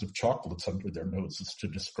boxes of chocolates under their noses to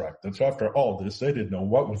distract them. So after all this, they didn't know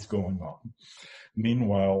what was going on.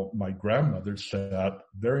 Meanwhile, my grandmother sat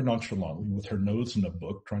very nonchalantly with her nose in a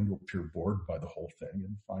book, trying to appear bored by the whole thing.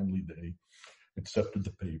 And finally, they accepted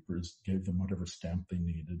the papers, gave them whatever stamp they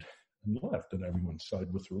needed, and left, and everyone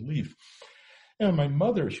sighed with relief. And my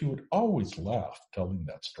mother, she would always laugh telling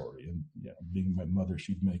that story. And being my mother,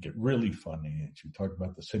 she'd make it really funny. And she'd talk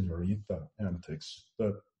about the señorita antics,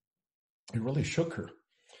 but it really shook her.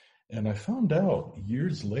 And I found out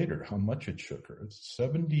years later how much it shook her. It's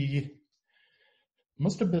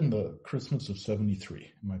must have been the Christmas of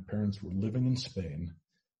 73. My parents were living in Spain.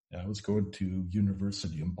 I was going to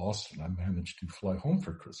university in Boston. I managed to fly home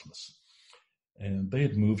for Christmas. And they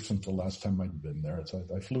had moved since the last time I'd been there. So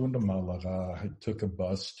I flew into Malaga. I took a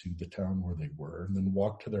bus to the town where they were and then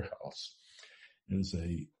walked to their house. It was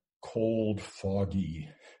a cold, foggy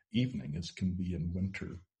evening, as can be in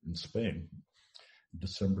winter in Spain,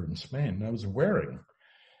 December in Spain. And I was wearing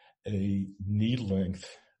a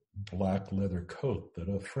knee-length black leather coat that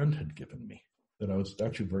a friend had given me that I was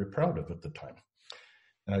actually very proud of at the time.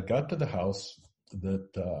 And I got to the house that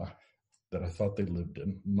I thought they lived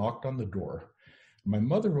in, knocked on the door. My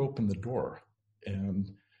mother opened the door,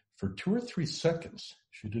 and for 2 or 3 seconds,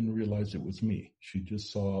 she didn't realize it was me. She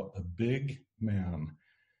just saw a big man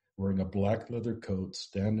wearing a black leather coat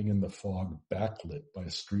standing in the fog, backlit by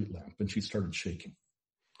a street lamp, and she started shaking.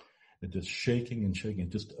 It just shaking and shaking.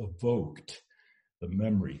 It just evoked the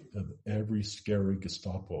memory of every scary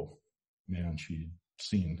Gestapo man she'd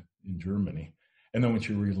seen in Germany. And then when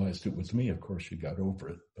she realized it was me, of course, she got over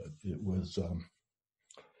it. But it was,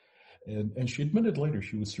 and she admitted later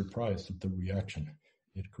she was surprised at the reaction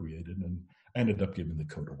it created. And I ended up giving the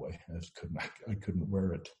coat away. I couldn't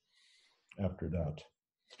wear it after that.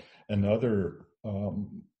 Another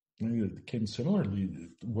it came similarly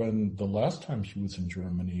when the last time she was in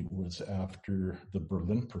Germany was after the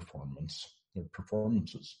Berlin performances.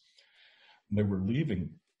 They were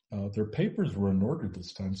leaving. Their papers were in order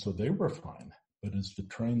this time, so they were fine. But as the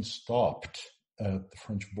train stopped at the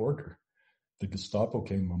French border, the Gestapo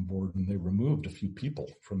came on board and they removed a few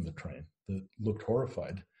people from the train that looked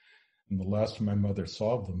horrified. And the last time my mother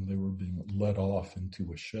saw them, they were being led off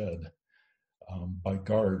into a shed by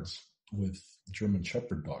guards with German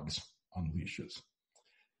Shepherd dogs on leashes.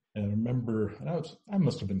 And I remember, I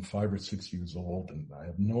must have been 5 or 6 years old, and I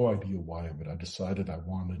have no idea why, but I decided I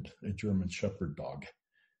wanted a German Shepherd dog.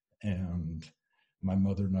 And my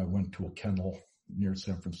mother and I went to a kennel near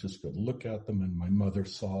San Francisco to look at them, and my mother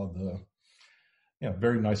saw the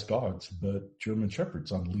very nice dogs, but German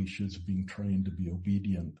Shepherds on leashes being trained to be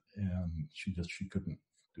obedient, and she couldn't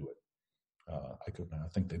do it. I couldn't. I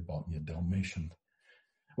think they bought me a Dalmatian.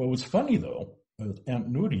 What was funny though, my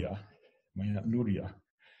Aunt Nuria,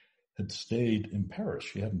 had stayed in Paris.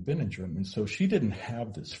 She hadn't been in Germany, so she didn't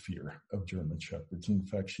have this fear of German Shepherds. In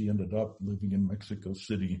fact, she ended up living in Mexico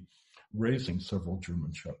City, raising several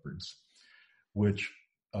German Shepherds, which,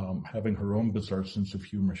 having her own bizarre sense of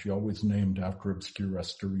humor, she always named after obscure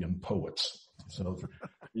Asturian poets. So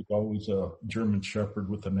there's always a German Shepherd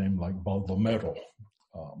with a name like Baldomero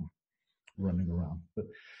running around. But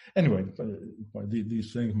anyway,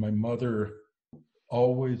 these things, my mother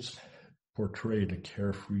always portrayed a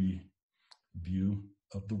carefree view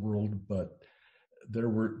of the world, but there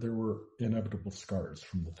were inevitable scars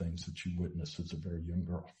from the things that she witnessed as a very young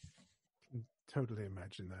girl. I can totally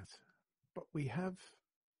imagine that. But we have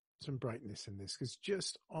some brightness in this, because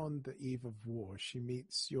just on the eve of war, she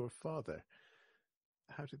meets your father.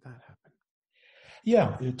 How did that happen?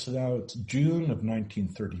 Yeah, it's June of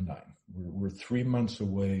 1939. We're 3 months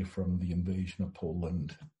away from the invasion of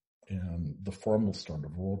Poland and the formal start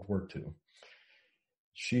of World War II.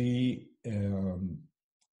 She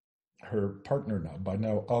her partner now, by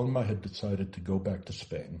now, Alma had decided to go back to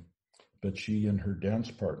Spain, but she and her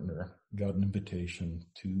dance partner got an invitation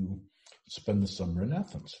to spend the summer in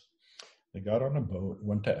Athens. They got on a boat,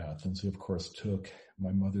 went to Athens. They, of course, took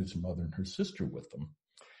my mother's mother and her sister with them.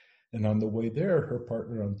 And on the way there, her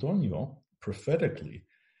partner Antonio prophetically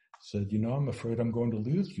said, I'm afraid I'm going to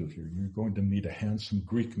lose you here. You're going to meet a handsome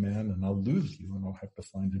Greek man and I'll lose you and I'll have to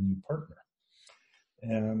find a new partner.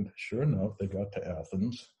 And sure enough, they got to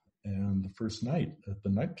Athens, and the first night at the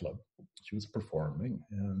nightclub, she was performing,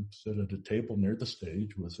 and sat at a table near the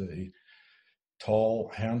stage was a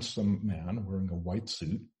tall, handsome man wearing a white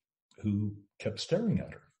suit who kept staring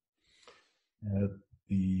at her. At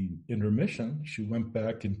the intermission, she went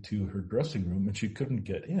back into her dressing room and she couldn't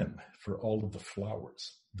get in for all of the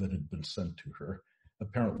flowers that had been sent to her,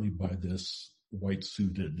 apparently by this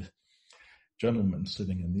white-suited gentleman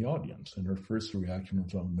sitting in the audience. And her first reaction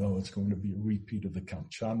was, oh no, it's going to be a repeat of the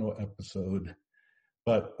Count Chano episode.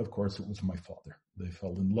 But of course, it was my father. They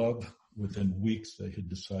fell in love. Within weeks, they had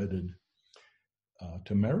decided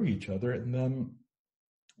to marry each other. And then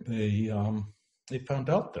they found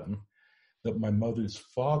out then that my mother's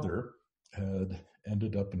father had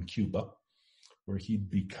ended up in Cuba, where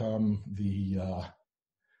he'd become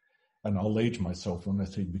and I'll age myself when I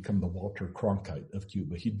say become the Walter Cronkite of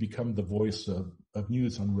Cuba. He'd become the voice of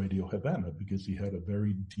news on Radio Havana because he had a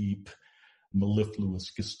very deep, mellifluous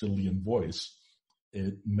Castilian voice.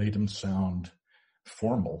 It made him sound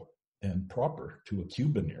formal and proper to a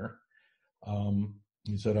Cuban ear.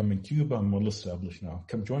 He said, I'm in Cuba, I'm well established now.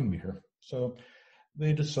 Come join me here. So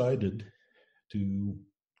they decided to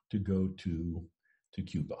go to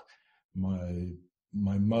Cuba.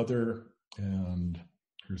 My mother and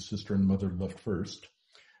her sister and mother left first.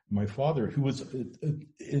 My father, who was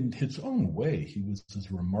in his own way, he was as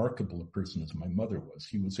remarkable a person as my mother was.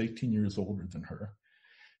 He was 18 years older than her.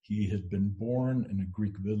 He had been born in a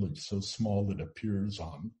Greek village so small it appears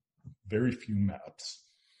on very few maps.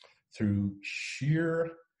 Through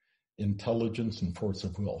sheer intelligence and force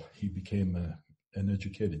of will, he became an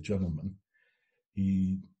educated gentleman.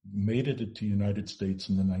 He made it to the United States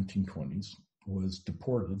in the 1920s, was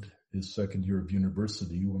deported his second year of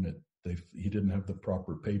university when he didn't have the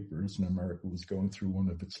proper papers, and America was going through one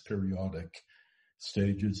of its periodic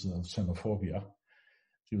stages of xenophobia.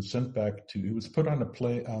 He was sent back he was put on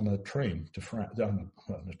a train to France,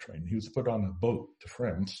 he was put on a boat to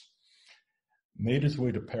France, made his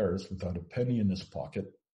way to Paris without a penny in his pocket,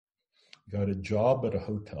 got a job at a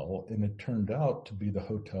hotel, and it turned out to be the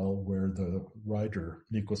hotel where the writer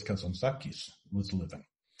Nikos Kazantzakis was living.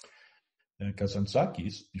 And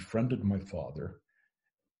Kazantzakis befriended my father,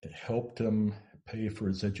 helped him pay for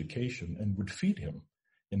his education, and would feed him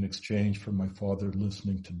in exchange for my father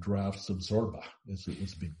listening to drafts of Zorba as it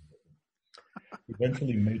was being written.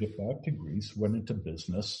 Eventually made it back to Greece, went into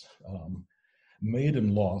business, made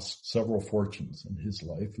and lost several fortunes in his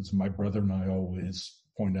life. As my brother and I always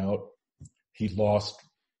point out, he lost.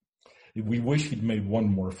 We wish he'd made one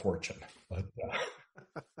more fortune, but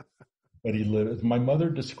he lived. My mother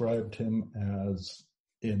described him as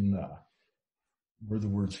were the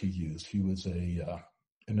words he used. He was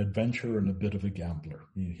an adventurer and a bit of a gambler.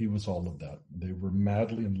 He was all of that. They were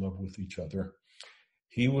madly in love with each other.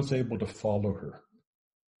 He was able to follow her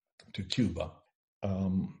to Cuba.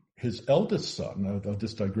 His eldest son, I'll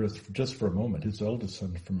just digress just for a moment, his eldest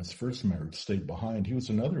son from his first marriage stayed behind. He was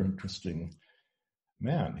another interesting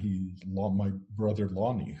man. My brother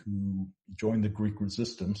Lonnie, who joined the Greek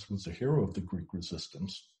resistance, was a hero of the Greek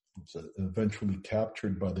resistance, was eventually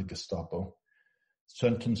captured by the Gestapo,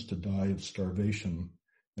 sentenced to die of starvation,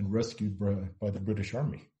 and rescued by the British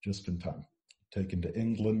Army just in time, taken to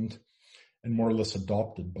England, and more or less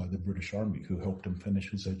adopted by the British Army, who helped him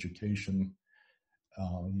finish his education.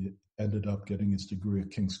 He ended up getting his degree at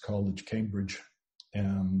King's College, Cambridge,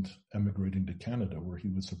 and emigrating to Canada, where he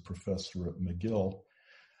was a professor at McGill.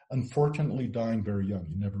 Unfortunately, dying very young.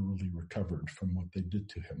 He never really recovered from what they did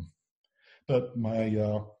to him. But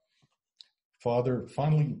my father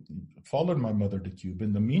finally followed my mother to Cuba.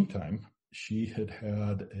 In the meantime, she had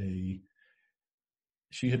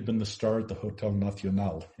been the star at the Hotel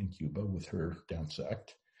Nacional in Cuba with her dance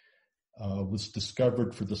act. Was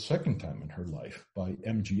discovered for the second time in her life by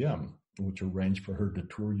MGM, which arranged for her to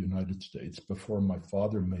tour United States. Before my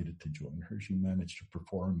father made it to join her, she managed to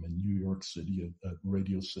perform in New York City at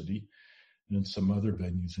Radio City and in some other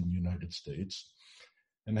venues in the United States,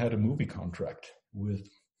 and had a movie contract with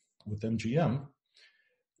MGM,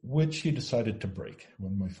 which she decided to break.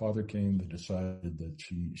 When my father came, they decided that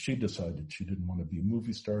she decided she didn't want to be a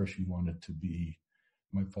movie star. She wanted to be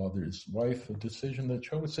my father's wife, a decision that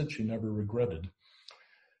she always said she never regretted.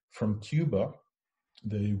 From Cuba,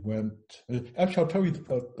 they went. Actually,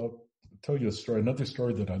 I'll tell you a story. Another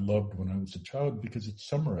story that I loved when I was a child because it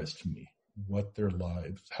summarized to me what their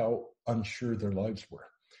lives, how unsure their lives were.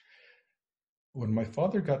 When my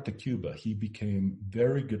father got to Cuba, he became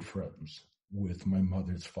very good friends with my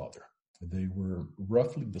mother's father. They were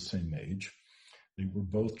roughly the same age. They were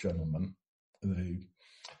both gentlemen.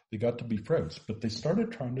 They got to be friends, but they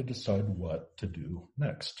started trying to decide what to do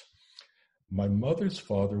next. My mother's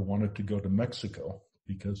father wanted to go to Mexico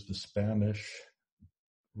because the Spanish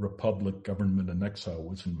Republic government in exile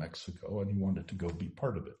was in Mexico, and he wanted to go be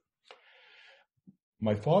part of it.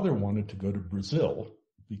 My father wanted to go to Brazil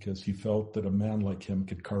because he felt that a man like him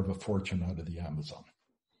could carve a fortune out of the Amazon.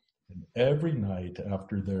 And every night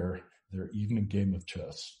after their evening game of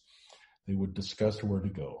chess, they would discuss where to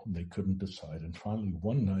go, and they couldn't decide. And finally,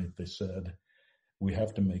 one night they said, we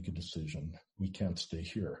have to make a decision. We can't stay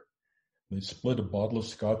here. They split a bottle of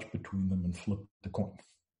scotch between them and flipped the coin.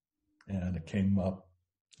 And it came up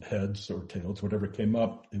heads or tails, whatever came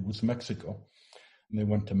up, it was Mexico. And they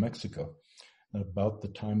went to Mexico. And about the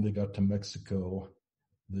time they got to Mexico,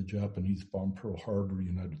 the Japanese bombed Pearl Harbor,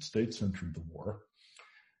 United States entered the war.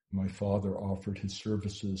 My father offered his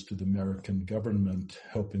services to the American government,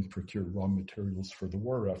 helping procure raw materials for the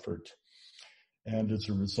war effort. And as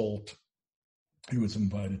a result, he was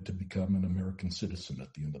invited to become an American citizen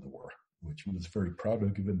at the end of the war, which he was very proud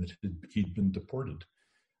of, given that he'd been deported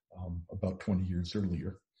about 20 years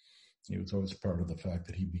earlier. He was always proud of the fact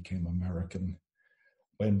that he became American.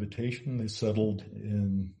 By invitation, they settled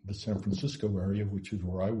in the San Francisco area, which is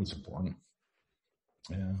where I was born.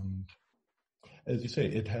 And as you say,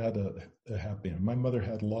 it had a happy end. My mother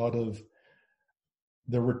had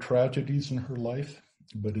there were tragedies in her life,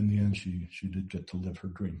 but in the end, she did get to live her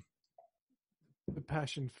dream. The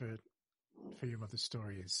passion for your mother's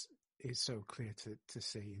story is so clear to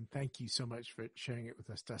see, and thank you so much for sharing it with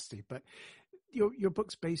us, Dusty. But your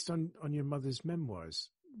book's based on your mother's memoirs.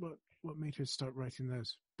 What made her start writing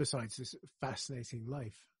those? Besides this fascinating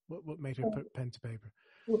life, what made her put pen to paper?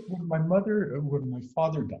 When my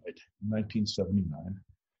father died in 1979,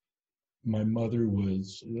 my mother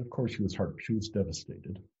was, of course, she was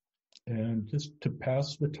devastated, and just to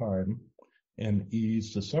pass the time and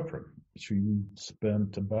ease the suffering, she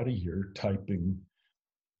spent about a year typing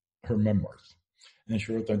her memoirs. And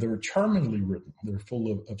she wrote that they were charmingly written. They're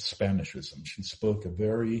full of Spanishism. She spoke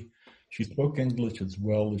English as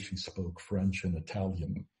well as she spoke French and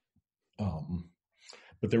Italian.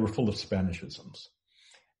 But they were full of Spanishisms.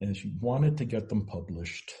 And she wanted to get them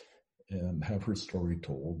published and have her story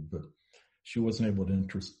told, but she wasn't able to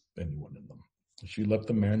interest anyone in them. She left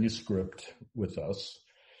the manuscript with us,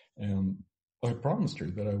 and I promised her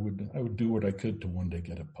that I would do what I could to one day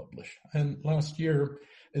get it published. And last year,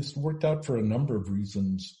 it's worked out for a number of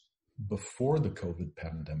reasons before the COVID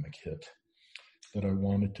pandemic hit, that I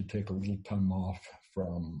wanted to take a little time off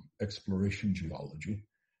from exploration geology.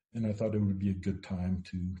 And I thought it would be a good time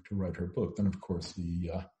to write her book. Then, of course,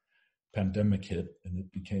 the pandemic hit, and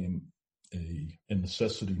it became a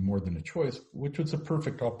necessity more than a choice, which was a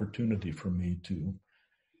perfect opportunity for me to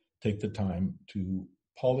take the time to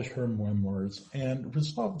polish her memoirs and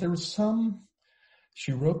resolve. There was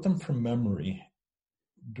she wrote them from memory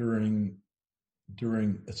during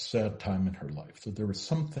a sad time in her life. So there were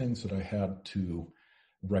some things that I had to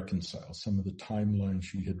reconcile. Some of the timelines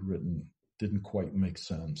she had written didn't quite make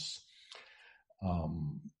sense.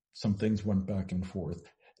 Some things went back and forth.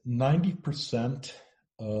 90%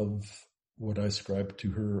 of what I ascribe to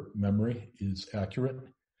her memory is accurate.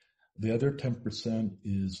 The other 10%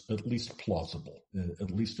 is at least plausible. At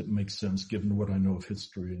least it makes sense given what I know of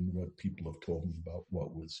history and what people have told me about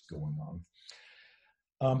what was going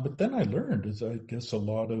on. But then I learned, as I guess a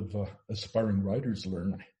lot of aspiring writers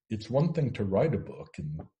learn, it's one thing to write a book,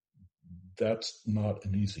 and that's not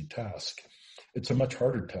an easy task. It's a much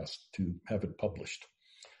harder task to have it published.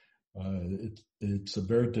 It's a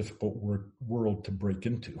very difficult world to break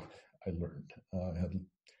into, I learned. I had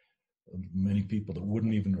many people that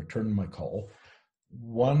wouldn't even return my call.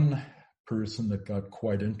 One person that got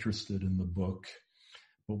quite interested in the book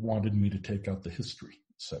but wanted me to take out the history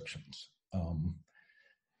sections.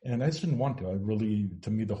 And I just didn't want to. To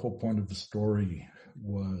me, the whole point of the story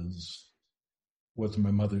was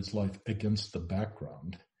my mother's life against the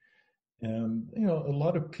background. And, a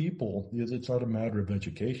lot of people, it's not a matter of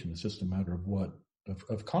education. It's just a matter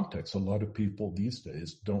of context. A lot of people these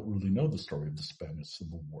days don't really know the story of the Spanish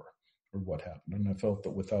Civil War or what happened. And I felt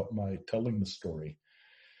that without my telling the story,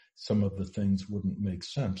 some of the things wouldn't make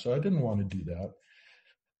sense. So I didn't want to do that.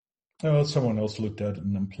 Someone else looked at it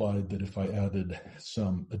and implied that if I added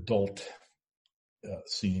some adult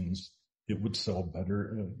scenes, it would sell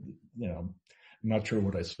better. I'm not sure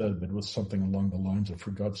what I said, but it was something along the lines of,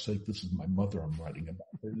 for God's sake, this is my mother I'm writing about.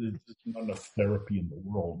 There's not enough therapy in the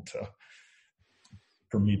world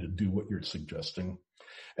for me to do what you're suggesting.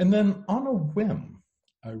 And then on a whim,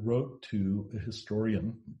 I wrote to a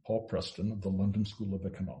historian, Paul Preston of the London School of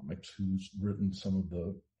Economics, who's written some of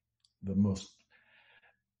the most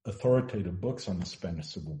authoritative books on the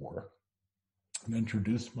Spanish Civil War, and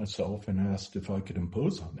introduced myself and asked if I could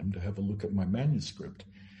impose on him to have a look at my manuscript.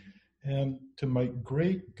 And to my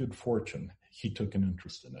great good fortune, he took an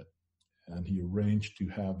interest in it, and he arranged to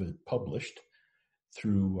have it published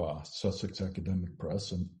through Sussex Academic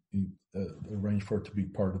Press, and he arranged for it to be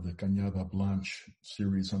part of the Cañada Blanche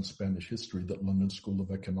series on Spanish history that London School of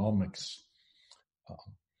Economics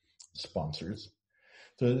sponsors.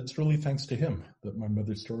 So it's really thanks to him that my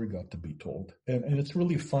mother's story got to be told. And it's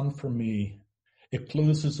really fun for me. It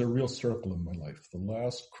closes a real circle in my life. The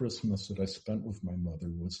last Christmas that I spent with my mother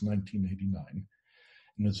was 1989.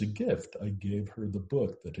 And as a gift, I gave her the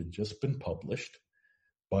book that had just been published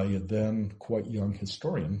by a then quite young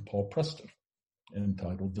historian, Paul Preston,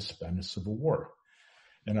 entitled The Spanish Civil War.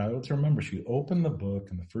 And I always remember she opened the book,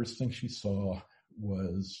 and the first thing she saw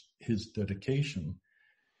was his dedication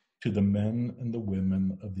to the men and the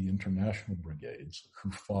women of the international brigades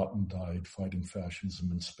who fought and died fighting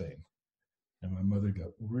fascism in Spain. And my mother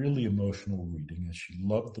got really emotional reading, and she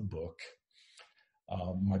loved the book.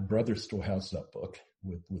 My brother still has that book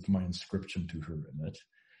with my inscription to her in it.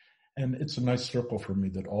 And it's a nice circle for me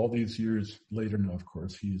that all these years later now, of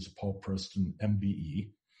course, he is Paul Preston,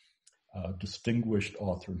 MBE, distinguished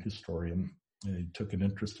author and historian. And he took an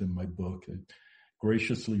interest in my book,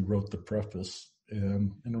 graciously wrote the preface,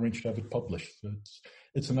 and arranged to have it published. So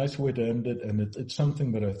it's a nice way to end it, and it's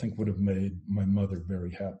something that I think would have made my mother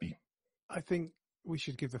very happy. I think we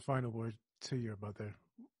should give the final word to your mother.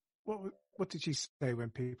 What did she say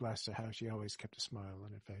when people asked her how she always kept a smile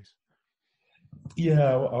on her face?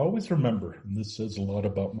 Yeah, I always remember, and this says a lot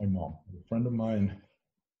about my mom. A friend of mine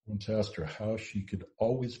once asked her how she could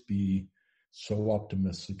always be so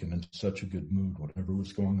optimistic and in such a good mood, whatever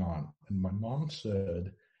was going on. And my mom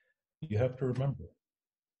said, you have to remember,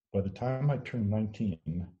 by the time I turned 19,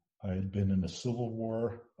 I had been in a civil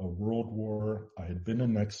war, a world war. I had been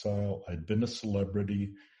in exile. I'd been a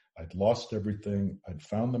celebrity. I'd lost everything. I'd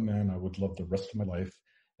found the man I would love the rest of my life,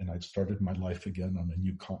 and I'd started my life again on a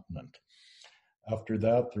new continent. After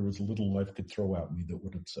that, there was little life could throw at me that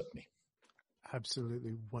would upset me.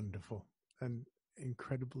 Absolutely wonderful and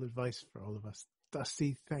incredible advice for all of us.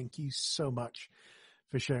 Dusty, thank you so much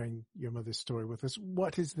for sharing your mother's story with us.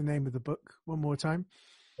 What is the name of the book one more time?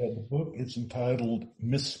 The book is entitled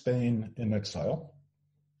Miss Spain in Exile.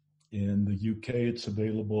 In the UK, it's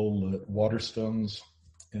available at Waterstones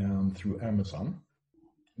and through Amazon.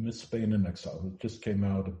 Miss Spain in Exile. It just came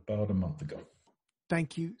out about a month ago.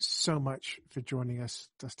 Thank you so much for joining us,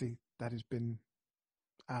 Dusty. That has been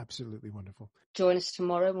absolutely wonderful. Join us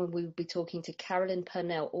tomorrow when we will be talking to Carolyn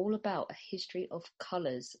Purnell all about a history of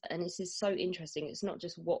colours. And this is so interesting. It's not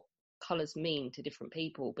just what colours mean to different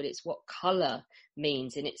people, but it's what colour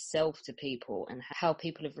means in itself to people and how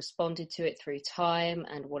people have responded to it through time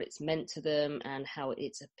and what it's meant to them and how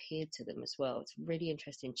it's appeared to them as well. It's a really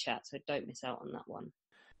interesting chat, so don't miss out on that one.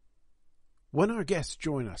 When our guests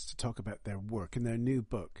join us to talk about their work and their new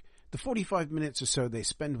book, the 45 minutes or so they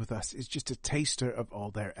spend with us is just a taster of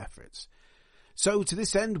all their efforts. So to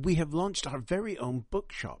this end, we have launched our very own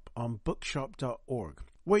bookshop on bookshop.org,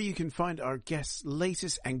 where you can find our guests'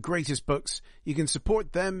 latest and greatest books. You can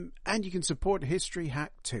support them, and you can support History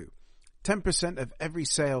Hack too. 10% of every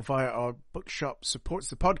sale via our bookshop supports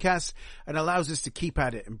the podcast and allows us to keep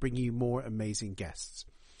at it and bring you more amazing guests.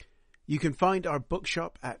 You can find our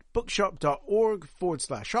bookshop at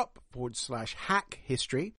bookshop.org/shop/hack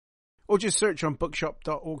history, or just search on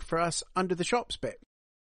bookshop.org for us under the shops bit.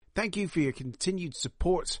 Thank you for your continued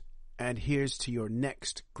support, and here's to your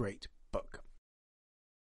next great book.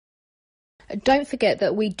 Don't forget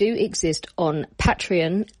that we do exist on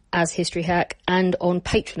Patreon as History Hack and on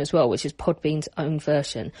Patreon as well, which is Podbean's own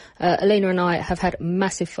version. Alina and I have had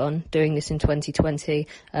massive fun doing this in 2020,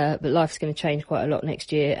 but life's going to change quite a lot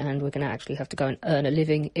next year and we're going to actually have to go and earn a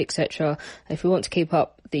living, etc. If we want to keep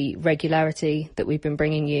up the regularity that we've been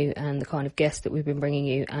bringing you and the kind of guests that we've been bringing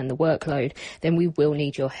you and the workload, then we will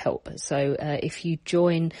need your help. So if you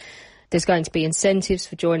join, there's going to be incentives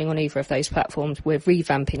for joining on either of those platforms. We're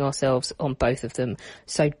revamping ourselves on both of them.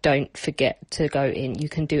 So don't forget to go in. You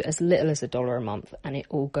can do as little as $1 a month, and it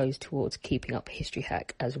all goes towards keeping up History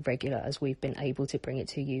Hack as regular as we've been able to bring it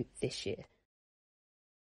to you this year.